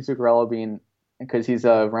definitely see Zuccarello being, because he's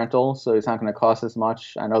a rental, so he's not going to cost as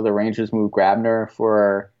much. I know the Rangers moved Grabner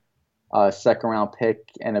for a second-round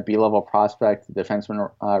pick and a B-level prospect,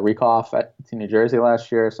 defenseman Rikoff to New Jersey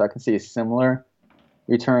last year, so I can see a similar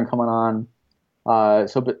return coming on.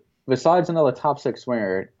 But besides another top six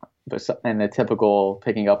winger and the typical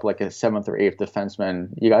picking up like a seventh or eighth defenseman,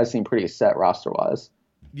 you guys seem pretty set roster-wise.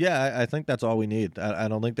 Yeah, I think that's all we need. I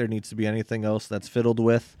don't think there needs to be anything else that's fiddled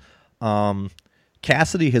with.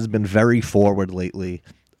 Cassidy has been very forward lately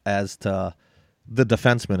as to the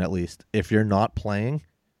defenseman, at least. If you're not playing,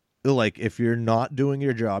 like if you're not doing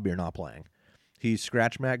your job, you're not playing. He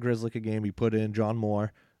scratched Matt Grzelcyk a game. He put in John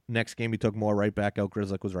Moore. Next game, he took Moore right back out.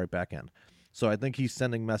 Grzelcyk was right back in. So I think he's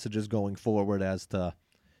sending messages going forward as to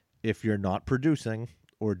if you're not producing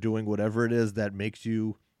or doing whatever it is that makes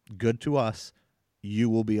you good to us. You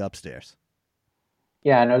will be upstairs.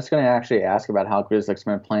 Yeah, and I was going to actually ask about how Grzelcyk's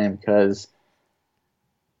been playing because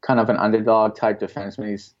kind of an underdog type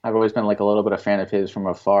defenseman. I've always been like a little bit of fan of his from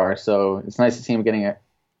afar, so it's nice to see him getting a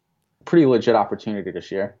pretty legit opportunity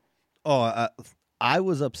this year. Oh, I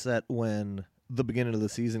was upset when the beginning of the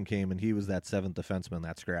season came and he was that seventh defenseman,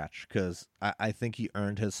 that scratch, because I think he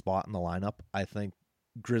earned his spot in the lineup. I think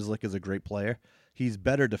Grzelcyk is a great player. He's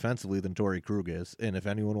better defensively than Torrey Krug is, and if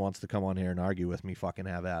anyone wants to come on here and argue with me, fucking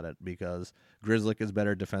have at it, because Grzelcyk is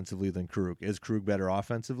better defensively than Krug. Is Krug better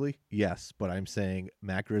offensively? Yes, but I'm saying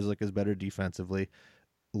Matt Grzelcyk is better defensively.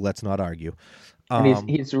 Let's not argue. And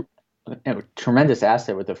he's a tremendous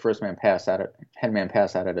asset with the head man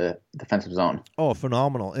pass out of the defensive zone. Oh,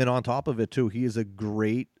 phenomenal. And on top of it, too, he is a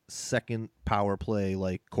great second power play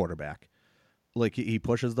like quarterback. Like, he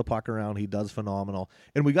pushes the puck around. He does phenomenal.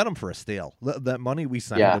 And we got him for a steal. That money we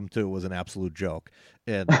signed him to was an absolute joke.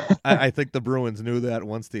 And I think the Bruins knew that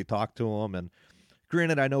once they talked to him. And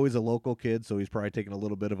granted, I know he's a local kid, so he's probably taking a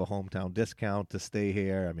little bit of a hometown discount to stay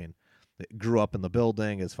here. I mean, grew up in the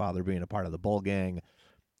building, his father being a part of the Bull Gang.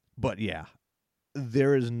 But, yeah,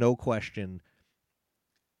 there is no question.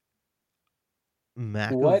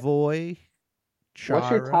 McAvoy, Chara.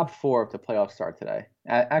 What's your top 4 of the playoff start today?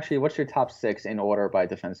 Actually, what's your top 6 in order by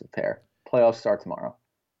defensive pair? Playoffs start tomorrow.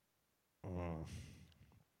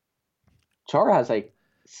 Chara has like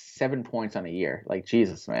 7 points on a year. Like,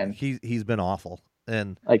 Jesus, man. He's been awful.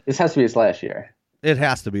 And like, this has to be his last year. It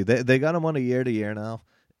has to be. They got him on a year-to-year now.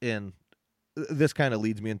 And this kind of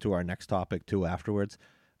leads me into our next topic, too, afterwards.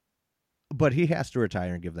 But he has to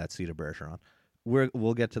retire and give that seat to Bergeron.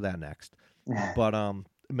 We'll get to that next. But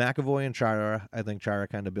McAvoy and Chara, I think Chara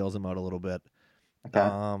kind of bails him out a little bit.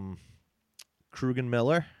 Okay. Krug and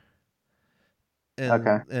Miller.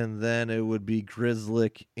 And then it would be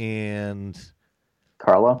Grzelcyk and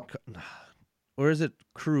Carlo? Or is it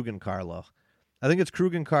Krug and Carlo? I think it's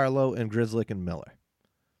Krug and Carlo and Grzelcyk and Miller.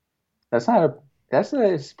 That's a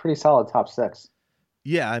pretty solid top 6.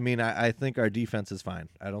 Yeah, I mean, I think our defense is fine.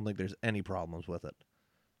 I don't think there's any problems with it.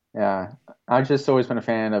 Yeah, I've just always been a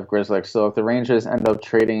fan of Grzelcyk. So if the Rangers end up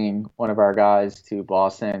trading one of our guys to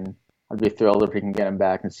Boston, I'd be thrilled if we can get him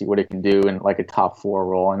back and see what he can do in like a top 4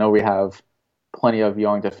 role. I know we have plenty of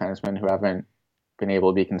young defensemen who haven't been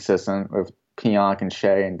able to be consistent with Pionk and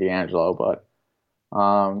Shea and D'Angelo, but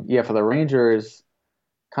for the Rangers,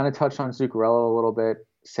 kind of touched on Zuccarello a little bit.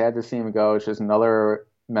 Sad to see him go. It's just another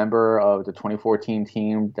member of the 2014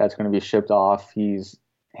 team that's going to be shipped off. He's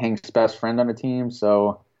Hank's best friend on the team,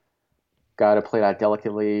 so got to play that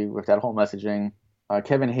delicately with that whole messaging.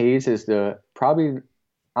 Kevin Hayes is probably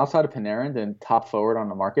outside of Panarin the top forward on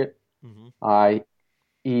the market. Mm-hmm.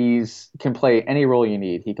 He can play any role you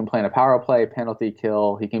need. He can play in a power play, penalty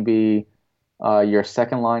kill. He can be your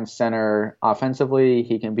second line center offensively.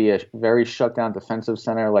 He can be a very shutdown defensive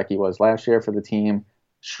center like he was last year for the team.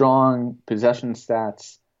 Strong possession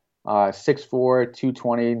stats. 6'4",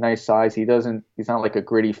 220, nice size. He's not like a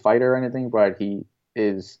gritty fighter or anything, but he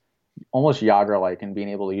is almost Yager-like in being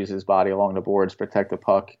able to use his body along the boards, protect the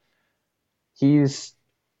puck. He's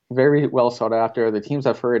very well sought after. The teams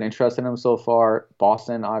I've heard interested in him so far,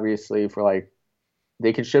 Boston, obviously,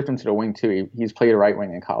 they could shift him to the wing too. He's played right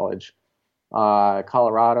wing in college.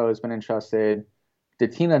 Colorado has been interested. The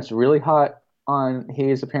team that's really hot on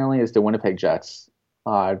Hayes apparently is the Winnipeg Jets.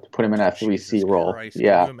 To put him in that 3C role.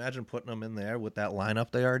 Yeah. Can you imagine putting him in there with that lineup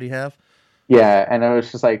they already have? Yeah, and it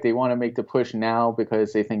was just like they want to make the push now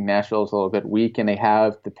because they think Nashville's a little bit weak and they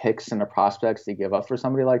have the picks and the prospects to give up for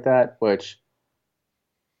somebody like that, which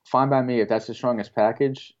fine by me. If that's the strongest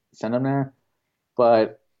package, send them there.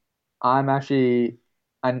 But I'm going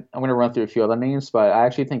to run through a few other names, but I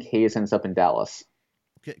actually think Hayes ends up in Dallas.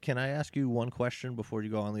 Can I ask you one question before you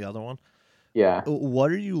go on the other one? Yeah.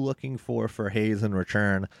 What are you looking for Hayes in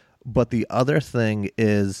return? But the other thing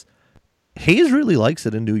is, Hayes really likes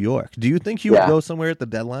it in New York. Do you think he would go somewhere at the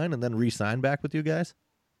deadline and then re-sign back with you guys?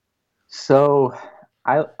 So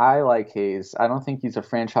I like Hayes. I don't think he's a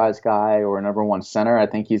franchise guy or a number one center. I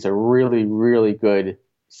think he's a really, really good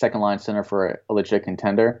second line center for a legit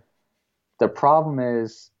contender. The problem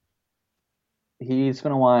is he's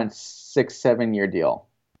going to want 6-7 year deal.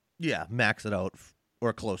 Yeah, max it out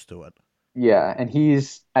or close to it. Yeah, and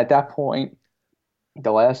he's at that point,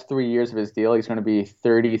 the last 3 years of his deal, he's going to be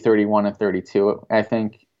 30, 31, and 32, I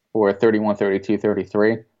think, or 31, 32,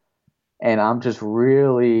 33. And I'm just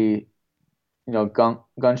really,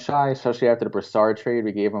 gun shy, especially after the Brassard trade.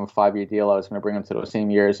 We gave him a 5-year deal. I was going to bring him to those same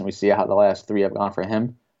years, and we see how the last 3 have gone for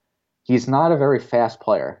him. He's not a very fast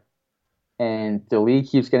player. and the league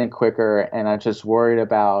keeps getting quicker, and I'm just worried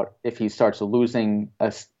about if he starts losing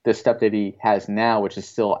the step that he has now, which is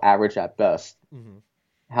still average at best,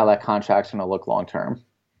 how that contract's going to look long term.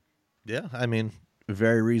 Yeah, I mean,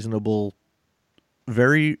 very reasonable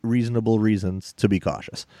reasons to be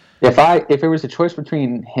cautious. If it was a choice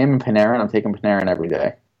between him and Panarin, I'm taking Panarin every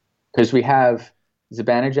day, because we have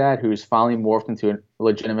Zibanejad, who's finally morphed into a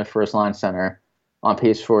legitimate first line center, on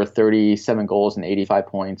pace for 37 goals and 85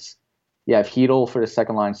 points. You have Hedl for the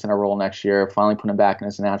second line center role next year, finally putting him back in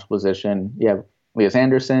his natural position. You have Elias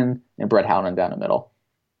Anderson and Brett Howden down the middle.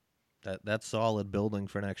 That's solid building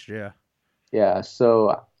for next year. Yeah,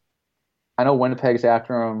 so I know Winnipeg's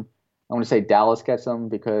after him. I'm going to say Dallas gets him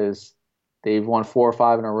because they've won 4 or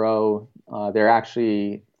 5 in a row. They're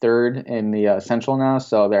actually third in the Central now,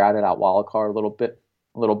 so they're out of that wild card a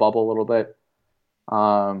little bubble a little bit.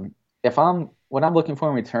 What I'm looking for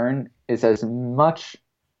in return is as much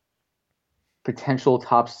potential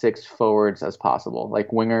top 6 forwards as possible,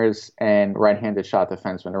 like wingers and right-handed shot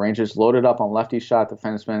defensemen. The Rangers loaded up on lefty shot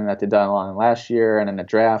defensemen at the deadline last year and in the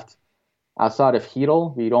draft. Outside of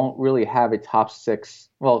Hedl, we don't really have a top 6.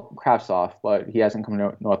 Well, Kravtsov, but he hasn't come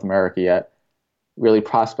to North America yet. Really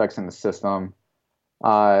prospects in the system.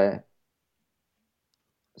 So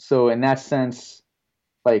in that sense,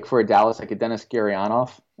 like for Dallas, like a Dennis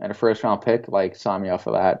Gurianov and a first-round pick, like sign me up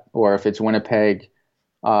for that. Or if it's Winnipeg,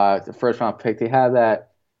 the first-round pick, they have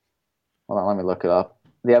that. Hold on, let me look it up.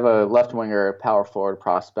 They have a left winger, power forward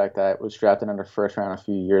prospect that was drafted under first round a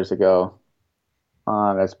few years ago.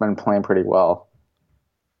 That's been playing pretty well.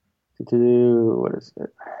 What is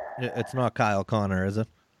it? It's not Kyle Connor, is it?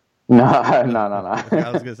 No. I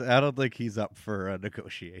was gonna say I don't think he's up for a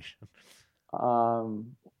negotiation.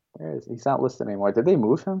 Where is he? He's not listed anymore. Did they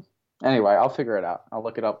move him? Anyway, I'll figure it out. I'll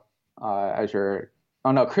look it up as you're.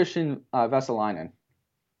 Oh no, Christian Vesalainen.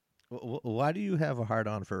 Why do you have a hard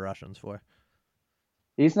on for Russians for?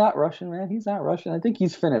 He's not Russian, man. He's not Russian. I think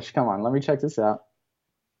he's Finnish. Come on, let me check this out.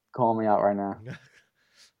 Call me out right now.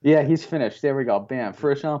 Yeah, he's Finnish. There we go. Bam.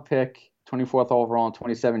 First round pick, 24th overall in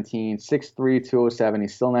 2017, 6'3", 207.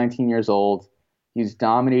 He's still 19 years old. He's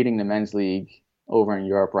dominating the men's league over in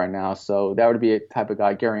Europe right now. So that would be a type of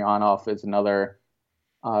guy. Gurianov is another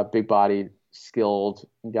big-bodied, skilled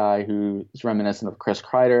guy who's reminiscent of Chris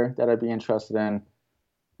Kreider that I'd be interested in.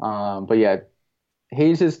 But yeah,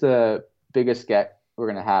 Hayes is the biggest get we're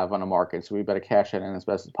going to have on the market, so we better cash it in as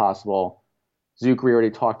best as possible. Zook, we already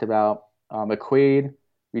talked about. McQuaid,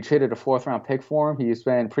 we traded a 4th-round pick for him. He's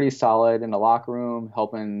been pretty solid in the locker room,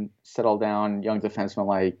 helping settle down young defensemen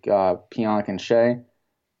like Pionk and Shea.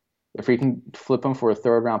 If we can flip him for a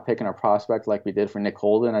 3rd-round pick and a prospect like we did for Nick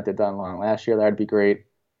Holden at the deadline last year, that would be great.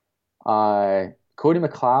 Cody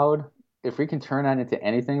McLeod, if we can turn that into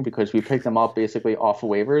anything, because we picked him up basically off of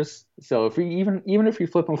waivers. So if we even if we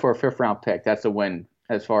flip him for a 5th-round pick, that's a win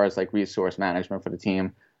as far as like resource management for the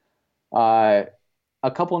team. A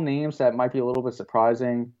couple names that might be a little bit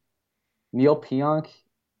surprising. Neil Pionk,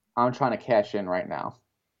 I'm trying to cash in right now.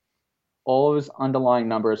 All of his underlying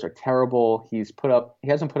numbers are terrible. He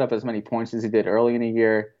hasn't put up as many points as he did early in the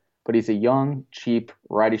year, but he's a young, cheap,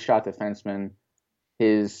 righty shot defenseman.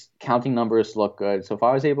 His counting numbers look good. So if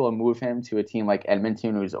I was able to move him to a team like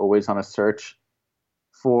Edmonton, who's always on a search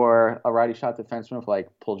for a righty shot defenseman like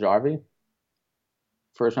Puljujarvi,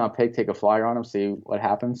 1st-round pick, take a flyer on him, see what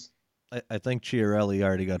happens. I think Chiarelli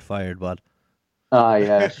already got fired, bud.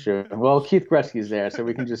 Yeah, that's true. Well, Keith Gretzky's there, so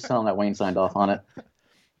we can just tell him that Wayne signed off on it.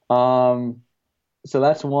 So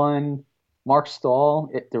that's one. Mark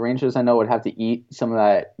Stahl, the Rangers, I know, would have to eat some of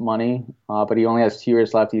that money, but he only has 2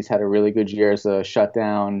 years left. He's had a really good year as a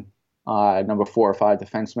shutdown number 4 or 5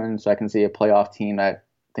 defenseman, so I can see a playoff team that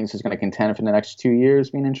thinks is going to contend for the next 2 years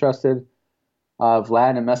being interested.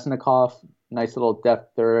 Vlad and Mesnikov, nice little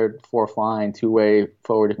depth third, 4th line, 2-way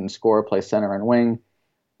forward who can score, play center and wing.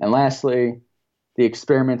 And lastly, the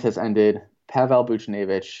experiment has ended. Pavel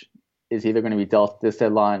Buchnevich is either going to be dealt this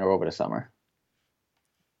deadline or over the summer.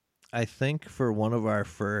 I think for one of our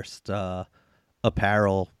first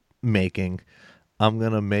apparel making, I'm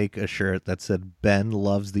going to make a shirt that said Ben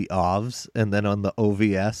loves the Ovs, and then on the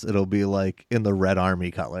OVS, it'll be like in the Red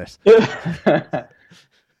Army colors.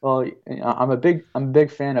 Well, I'm a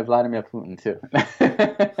big fan of Vladimir Putin too.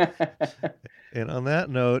 And on that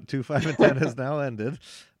note, 2, 5, and 10 has now ended.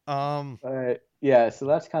 Yeah, so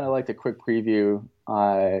that's kind of like the quick preview.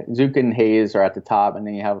 Zook and Hayes are at the top, and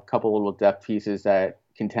then you have a couple little depth pieces that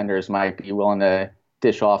contenders might be willing to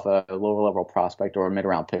dish off a lower level prospect or a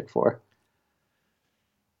mid-round pick for.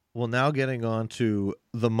 Well, now getting on to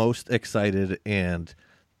the most excited and,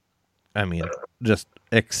 I mean, just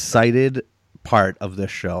excited part of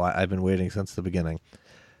this show. I've been waiting since the beginning.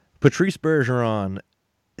 Patrice Bergeron,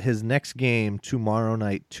 his next game tomorrow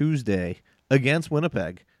night, Tuesday, against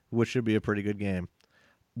Winnipeg, which should be a pretty good game,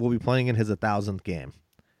 will be playing in his 1,000th game.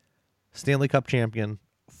 Stanley Cup champion,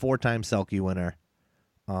 4-time Selke winner.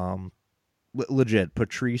 Legit,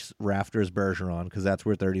 Patrice Rafters Bergeron, because that's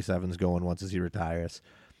where 37's going once he retires.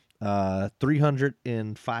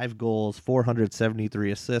 305 goals,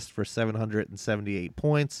 473 assists for 778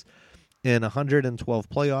 points. In 112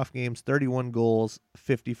 playoff games, 31 goals,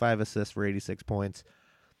 55 assists for 86 points.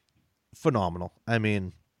 Phenomenal. I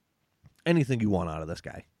mean, anything you want out of this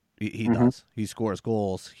guy, he does. He scores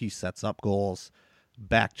goals. He sets up goals.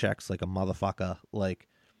 Back checks like a motherfucker. Like,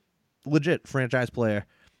 legit franchise player.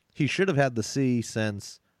 He should have had the C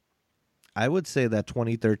since, I would say, that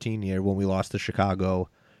 2013 year when we lost to Chicago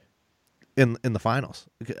in the finals.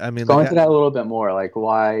 I mean, go into that a little bit more. Like,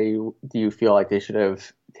 why do you feel like they should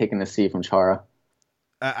have taken the C from Chara?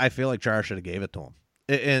 I feel like Chara should have gave it to him.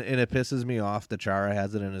 And it pisses me off that Chara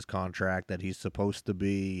has it in his contract that he's supposed to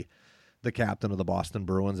be the captain of the Boston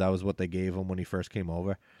Bruins. That was what they gave him when he first came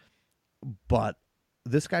over. But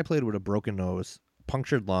this guy played with a broken nose,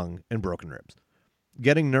 punctured lung, and broken ribs.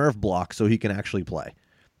 Getting nerve block so he can actually play.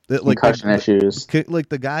 Concussion issues. Like,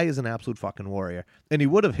 the guy is an absolute fucking warrior. And he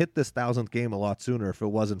would have hit this 1,000th game a lot sooner if it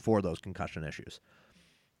wasn't for those concussion issues.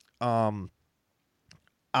 I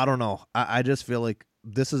don't know. I just feel like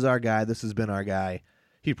this is our guy. This has been our guy.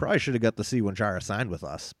 He probably should have got the C when Chara signed with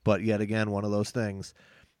us. But yet again, one of those things.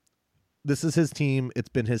 This is his team. It's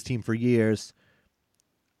been his team for years.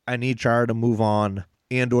 I need Chara to move on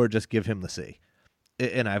and or just give him the C.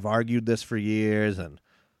 And I've argued this for years, and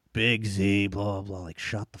Big Z, blah, blah, like,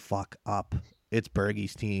 shut the fuck up. It's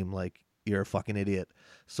Bergie's team. Like, you're a fucking idiot.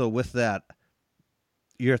 So with that,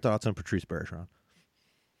 your thoughts on Patrice Bergeron?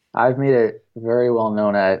 I've made it very well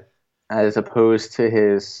known that, as opposed to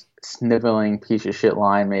his sniveling piece of shit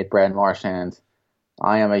line made Brad Marchand,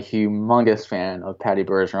 I am a humongous fan of Patty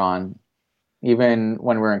Bergeron. Even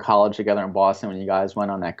when we were in college together in Boston, when you guys went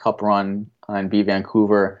on that cup run on B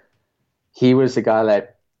Vancouver, he was the guy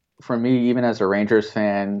that, for me, even as a Rangers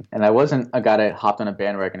fan, and I wasn't a guy that hopped on a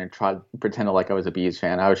bandwagon and tried to pretend like I was a Bees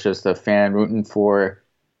fan. I was just a fan rooting for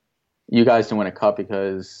you guys to win a cup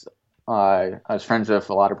because I was friends with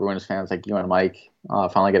a lot of Bruins fans like you and Mike.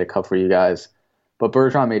 Finally get a cup for you guys. But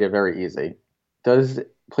Bergeron made it very easy. Plays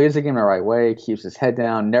the game the right way, keeps his head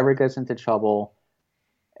down, never gets into trouble,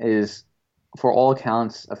 is, for all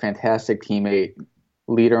accounts, a fantastic teammate,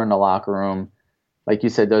 leader in the locker room. Like you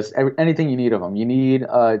said, does anything you need of him. You need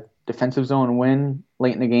a defensive zone win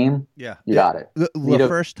late in the game. Yeah. You got it. The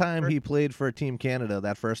first time he played for Team Canada,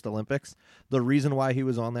 that first Olympics, the reason why he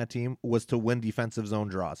was on that team was to win defensive zone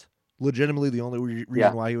draws. Legitimately the only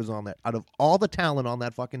reason why he was on that. Out of all the talent on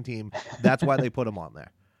that fucking team, that's why they put him on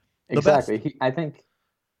there. Exactly. I think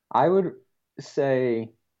I would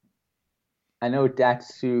say, I know Dak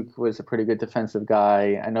Suk was a pretty good defensive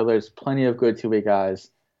guy. I know there's plenty of good two-way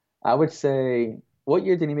guys. I would say, what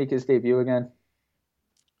year did he make his debut again?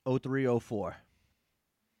 03-04.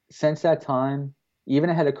 Since that time, even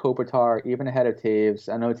ahead of Kopitar, even ahead of Taves,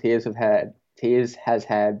 I know Taves has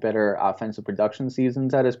had better offensive production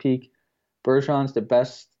seasons at his peak. Bergeron's the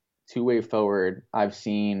best two-way forward I've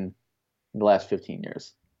seen in the last 15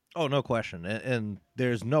 years. Oh, no question. And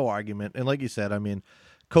there's no argument. And like you said, I mean,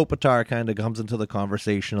 Kopitar kind of comes into the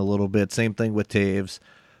conversation a little bit. Same thing with Taves.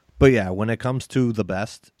 But yeah, when it comes to the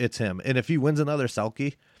best, it's him. And if he wins another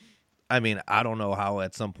Selke, I mean, I don't know how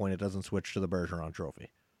at some point it doesn't switch to the Bergeron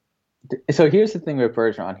trophy. So here's the thing with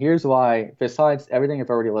Bergeron. Here's why, besides everything I've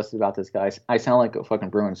already listed about this guy, I sound like a fucking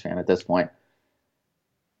Bruins fan at this point.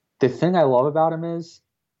 The thing I love about him is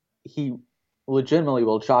he legitimately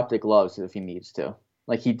will drop the gloves if he needs to.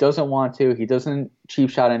 Like, he doesn't want to. He doesn't cheap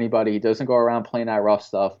shot anybody. He doesn't go around playing that rough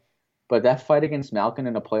stuff. But that fight against Malkin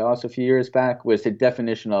in the playoffs a few years back was the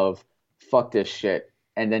definition of fuck this shit,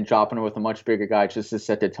 and then dropping it with a much bigger guy just to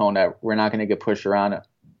set the tone that we're not going to get pushed around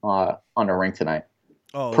on the rink tonight.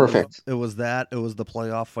 Oh, perfect. It was that. It was the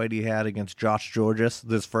playoff fight he had against Josh Georges,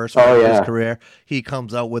 this first fight of his career. He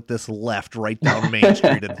comes out with this left right down Main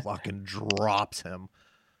Street and fucking drops him.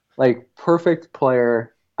 Like, perfect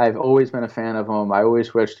player. I've always been a fan of him. I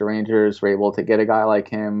always wish the Rangers were able to get a guy like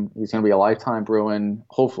him. He's going to be a lifetime Bruin,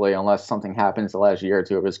 hopefully, unless something happens the last year or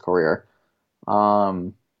two of his career.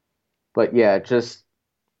 But yeah, just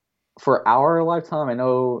for our lifetime, I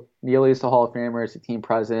know Neely's the Hall of Famer, he's the team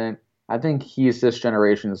president. I think he's this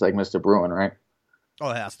generation's like Mr. Bruin, right? Oh,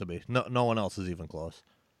 it has to be. No one else is even close.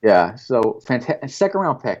 Yeah, so fantastic. Second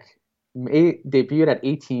round pick. Debuted at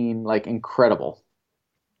 18, like incredible.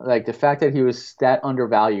 Like the fact that he was that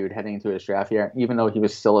undervalued heading into his draft year, even though he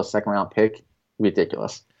was still a second round pick,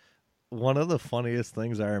 ridiculous. One of the funniest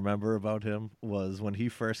things I remember about him was when he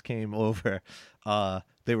first came over.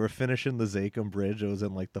 They were finishing the Zakem Bridge. It was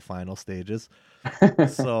in like the final stages,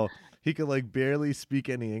 so he could like barely speak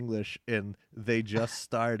any English, and they just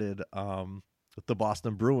started the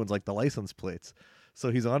Boston Bruins, like the license plates. So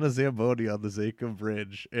he's on a Zamboni on the Zakem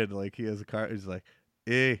Bridge, and like he has a car. He's like,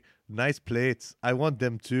 "Hey, nice plates. I want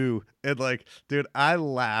them too." And like, dude, I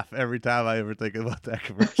laugh every time I ever think about that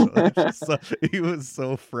commercial. It's just so, he was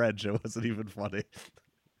so French. It wasn't even funny.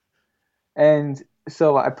 And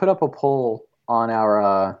so I put up a poll on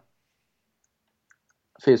our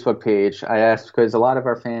Facebook page. I asked because a lot of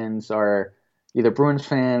our fans are either Bruins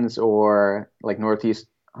fans or like Northeast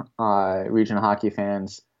region hockey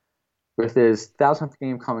fans. With his 1,000th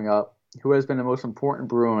game coming up, who has been the most important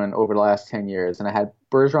Bruin over the last 10 years? And I had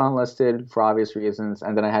Bergeron listed for obvious reasons,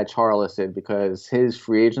 and then I had Char listed because his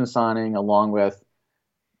free agent signing, along with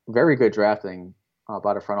very good drafting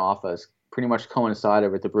by the front office, pretty much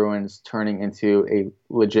coincided with the Bruins turning into a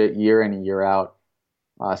legit year in and year out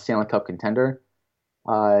Stanley Cup contender.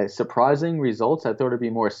 Surprising results. I thought it'd be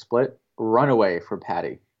more split. Runaway for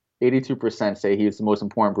Patty. 82% say he's the most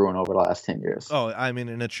important Bruin over the last 10 years. Oh, I mean,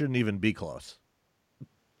 and it shouldn't even be close.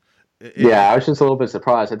 Yeah, I was just a little bit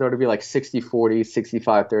surprised. I thought it'd be like 60-40,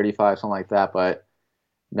 65-35, something like that. But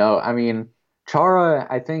no, I mean, Chara,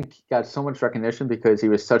 I think, got so much recognition because he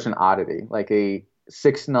was such an oddity, like a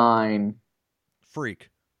 6'9" freak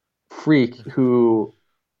who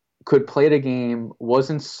could play the game,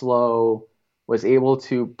 wasn't slow, was able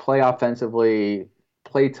to play offensively,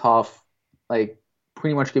 play tough, like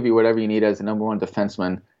pretty much give you whatever you need as a number one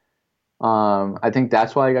defenseman. I think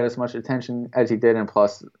that's why he got as much attention as he did, and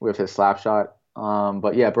plus with his slap shot.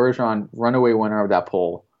 But yeah, Bergeron, runaway winner of that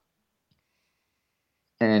poll.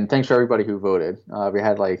 And thanks for everybody who voted. We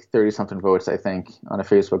had like 30-something votes, I think, on a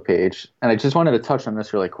Facebook page. And I just wanted to touch on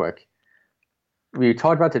this really quick. We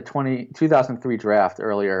talked about the 2003 draft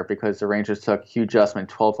earlier because the Rangers took Hugh Justman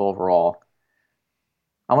 12th overall.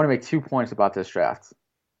 I want to make 2 points about this draft.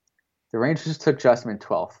 The Rangers took Justman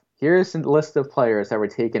 12th. Here's a list of players that were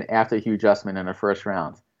taken after Hugh Justman in the first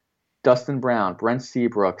round. Dustin Brown, Brent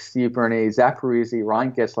Seabrook, Steve Bernay, Zach Parise,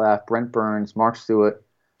 Ryan Getzlaf, Brent Burns, Mark Stewart,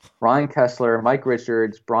 Ryan Kessler, Mike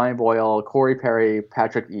Richards, Brian Boyle, Corey Perry,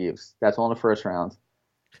 Patrick Eaves. That's all in the first round.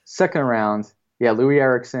 Second round, Louis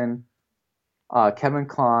Erickson, Kevin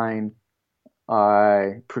Klein,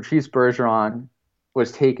 Patrice Bergeron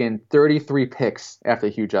was taken 33 picks after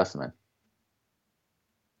Hugh Justman.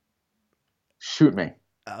 Shoot me.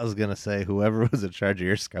 I was gonna say whoever was in charge of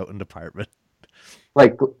your scouting department.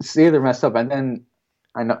 Like, see, they're messed up, and then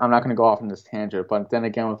I'm not going to go off on this tangent, but then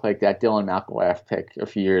again with like that Dylan McIlrath pick a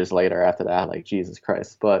few years later after that, like Jesus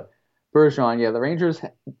Christ. But Bergeron, the Rangers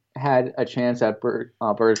had a chance at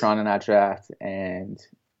Bergeron in that draft, and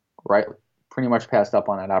pretty much passed up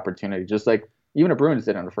on that opportunity, just like even the Bruins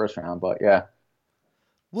did in the first round. But yeah.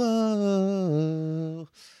 Whoa.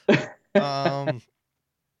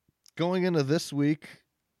 Going into this week,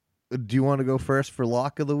 do you want to go first for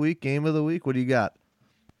lock of the week, game of the week? What do you got?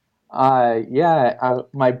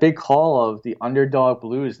 My big call of the underdog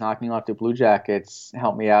Blues knocking off the Blue Jackets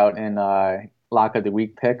helped me out in lock of the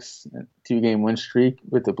week picks, 2-game win streak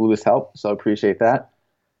with the Blues help, so I appreciate that.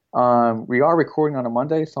 We are recording on a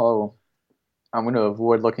Monday, so I'm going to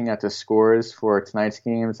avoid looking at the scores for tonight's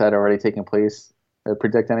games that are already taking place to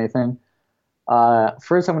predict anything.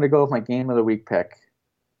 First, I'm going to go with my game of the week pick.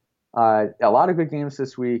 A lot of good games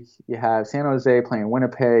this week. You have San Jose playing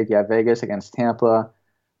Winnipeg. You have Vegas against Tampa.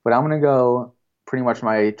 But I'm going to go pretty much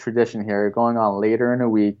my tradition here, going on later in the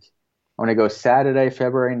week. I'm going to go Saturday,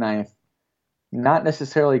 February 9th. Not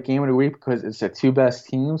necessarily game of the week because it's the two best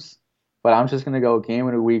teams, but I'm just going to go game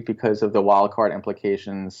of the week because of the wild card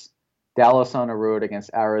implications. Dallas on the road against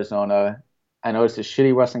Arizona. I know it's a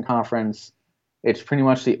shitty Western Conference. It's pretty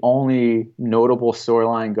much the only notable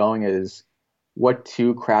storyline going is what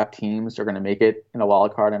two crap teams are going to make it in a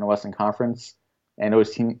wild card in the Western Conference. And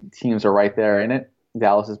those teams are right there in it.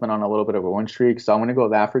 Dallas has been on a little bit of a win streak, so I'm going to go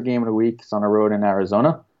that for game of the week. It's on the road in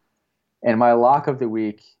Arizona. And my lock of the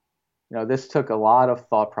week, this took a lot of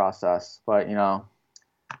thought process, but, I'm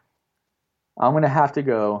going to have to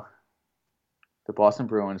go the Boston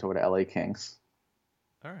Bruins over the LA Kings.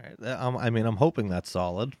 All right. I'm hoping that's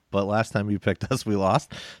solid, but last time you picked us, we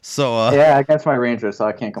lost. So yeah, against my Rangers, so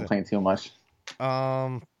I can't complain too much.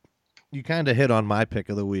 You kind of hit on my pick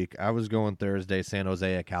of the week. I was going Thursday, San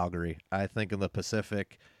Jose at Calgary. I think in the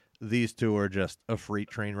Pacific, these two are just a freight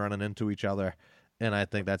train running into each other, and I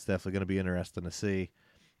think that's definitely going to be interesting to see.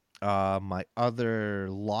 My other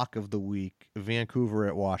lock of the week, Vancouver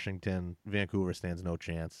at Washington. Vancouver stands no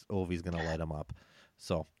chance. Ovi's going to light them up.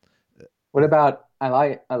 So What about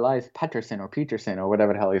Elias Pettersson or Peterson or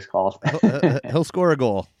whatever the hell he's called? he'll score a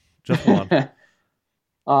goal. Just one.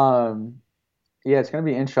 Um, yeah, it's going to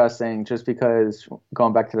be interesting just because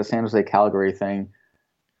going back to the San Jose Calgary thing,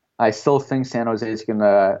 I still think San Jose is going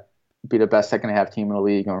to be the best second half team in the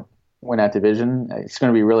league or win that division. It's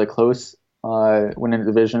going to be really close winning the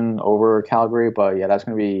division over Calgary, but yeah, that's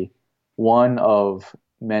going to be one of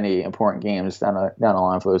many important games down the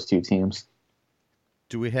line for those two teams.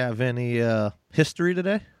 Do we have any history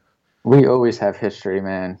today? We always have history,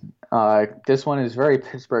 man. This one is very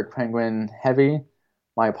Pittsburgh Penguin heavy.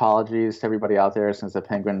 My apologies to everybody out there since the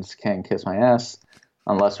Penguins can kiss my ass.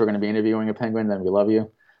 Unless we're going to be interviewing a Penguin, then we love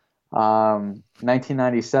you.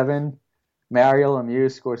 1997, Mario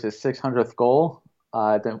Lemieux scores his 600th goal.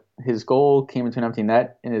 His goal came into an empty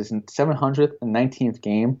net in his 719th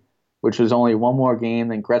game, which was only one more game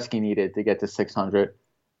than Gretzky needed to get to 600.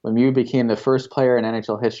 Lemieux became the first player in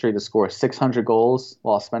NHL history to score 600 goals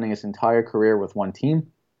while spending his entire career with one team.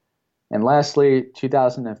 And lastly,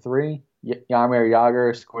 2003, Jaromir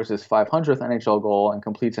Jagr scores his 500th NHL goal and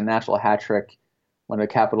completes a natural hat trick when the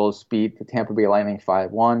Capitals beat the Tampa Bay Lightning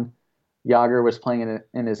 5-1. Jagr was playing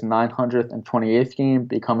in his 928th game,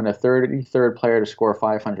 becoming the 33rd player to score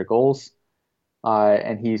 500 goals.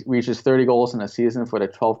 And he reaches 30 goals in a season for the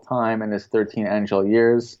 12th time in his 13 NHL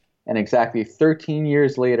years. And exactly 13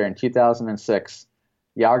 years later, in 2006,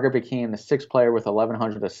 Jagr became the sixth player with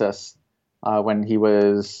 1,100 assists when he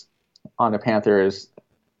was on the Panthers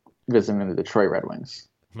visiting the Detroit Red Wings.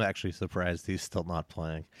 I'm actually surprised he's still not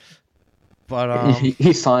playing. But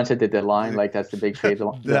he signed at the deadline, like that's the big trade.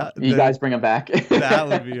 You guys bring him back. That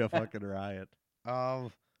would be a fucking riot.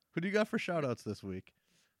 Who do you got for shout-outs this week?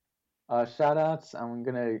 Shout-outs, I'm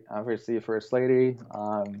going to obviously First Lady.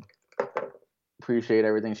 Appreciate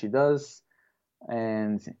everything she does.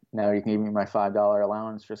 And now you can give me my $5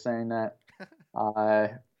 allowance for saying that.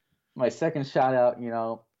 My second shout-out,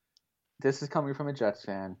 this is coming from a Jets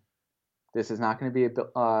fan. This is not going to be a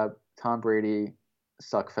Tom Brady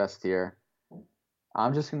suckfest here.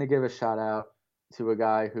 I'm just going to give a shout out to a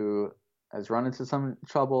guy who has run into some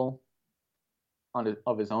trouble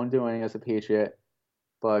of his own doing as a Patriot,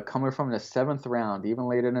 but coming from the 7th round, even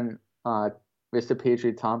later than Mr.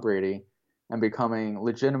 Patriot Tom Brady, and becoming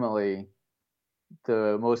legitimately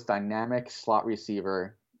the most dynamic slot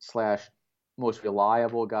receiver / most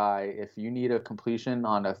reliable guy. If you need a completion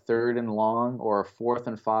on a 3rd and long or a 4th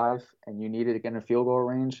and 5, and you need it to get in field goal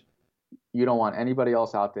range, you don't want anybody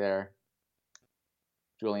else out there.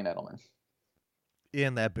 Julian Edelman.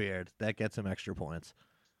 And that beard, that gets him extra points.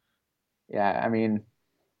 Yeah, I mean,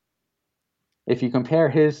 if you compare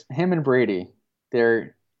him and Brady,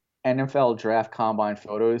 their NFL draft combine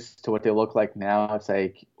photos to what they look like now, it's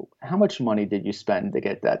like, how much money did you spend to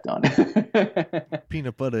get that done?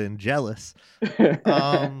 Peanut butter and jealous.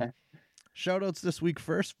 Shout-outs this week.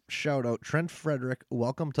 First shout-out, Trent Frederick,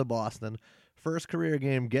 welcome to Boston. First career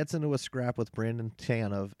game, gets into a scrap with Brandon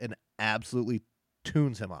Tanev and absolutely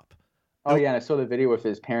tunes him up. Oh, yeah, and I saw the video with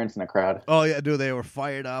his parents in the crowd. Oh, yeah, dude, they were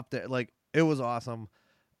fired up. It was awesome.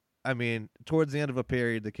 I mean, towards the end of a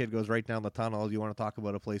period, the kid goes right down the tunnel. You want to talk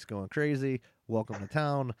about a place going crazy? Welcome to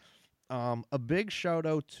town. A big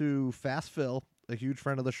shout-out to Fast Phil, a huge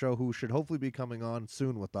friend of the show who should hopefully be coming on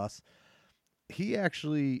soon with us. He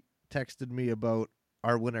actually texted me about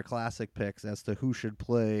our Winter Classic picks as to who should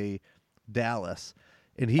play Dallas.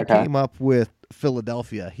 And he came up with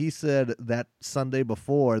Philadelphia. He said that Sunday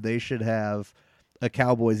before they should have a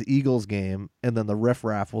Cowboys-Eagles game, and then the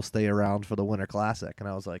riffraff will stay around for the Winter Classic. And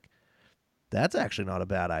I was like, that's actually not a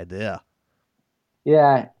bad idea.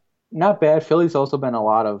 Yeah, not bad. Philly's also been a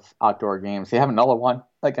lot of outdoor games. They have another one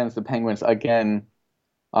against the Penguins again.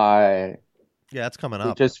 Yeah, it's coming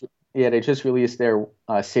up. They just released their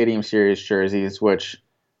Stadium Series jerseys, which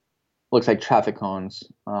looks like traffic cones.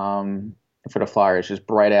 For the Flyers, just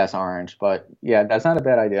bright ass orange. But yeah, that's not a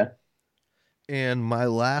bad idea. And my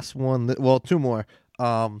last one, two more.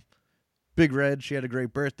 Big Red, she had a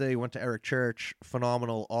great birthday. Went to Eric Church,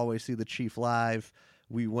 phenomenal. Always see the Chief live.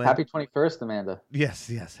 We went. Happy 21st, Amanda.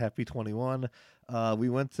 Yes, happy 21. We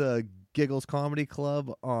went to Giggles Comedy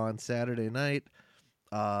Club on Saturday night.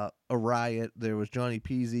 A riot. There was Johnny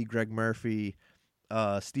Peasy, Greg Murphy,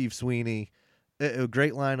 Steve Sweeney. A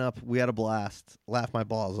great lineup. We had a blast. Laughed my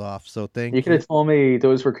balls off. So thank you. You could have told me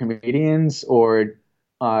those were comedians or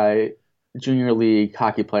junior league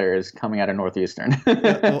hockey players coming out of Northeastern.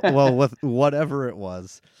 Well, with whatever it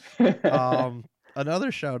was.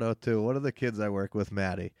 Another shout out to one of the kids I work with,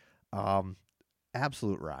 Maddie.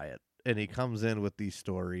 absolute riot. And he comes in with these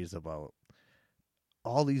stories about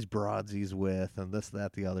all these broads he's with and this,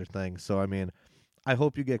 that, the other thing. So, I mean, I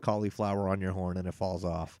hope you get cauliflower on your horn and it falls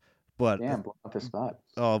off. But Damn, blow up the spot.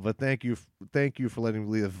 oh, but thank you for letting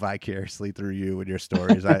me live vicariously through you and your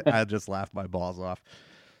stories. I just laughed my balls off.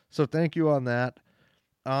 So thank you on that.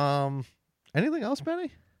 Anything else,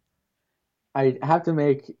 Benny? I have to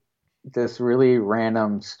make this really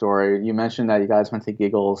random story. You mentioned that you guys went to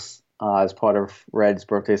Giggles as part of Red's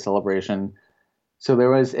birthday celebration. So there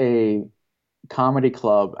was a comedy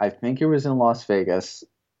club, I think it was in Las Vegas,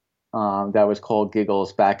 that was called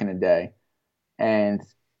Giggles back in the day. And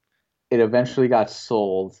it eventually got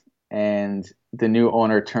sold, and the new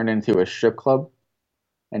owner turned into a strip club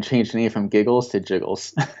and changed the name from Giggles to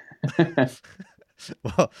Jiggles.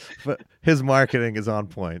 Well, but his marketing is on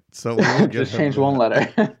point. So we'll just change one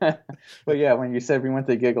letter. But yeah, when you said we went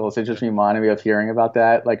to Giggles, it just reminded me of hearing about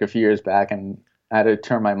that like a few years back, and I had to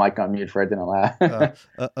turn my mic on mute for I didn't laugh.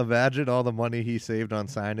 Imagine all the money he saved on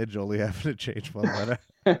signage, only having to change one letter.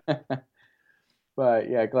 But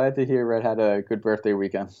yeah, glad to hear Red had a good birthday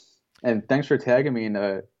weekend. And thanks for tagging me in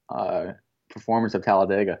the performance of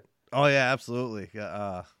Talladega. Oh yeah, absolutely.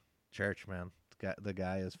 Church, man, the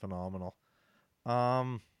guy is phenomenal.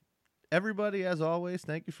 Everybody, as always,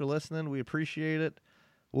 thank you for listening. We appreciate it.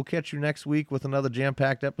 We'll catch you next week with another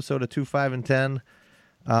jam-packed episode of 2, 5, and 10.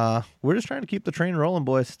 We're just trying to keep the train rolling,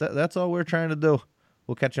 boys. That's all we're trying to do.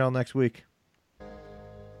 We'll catch y'all next week.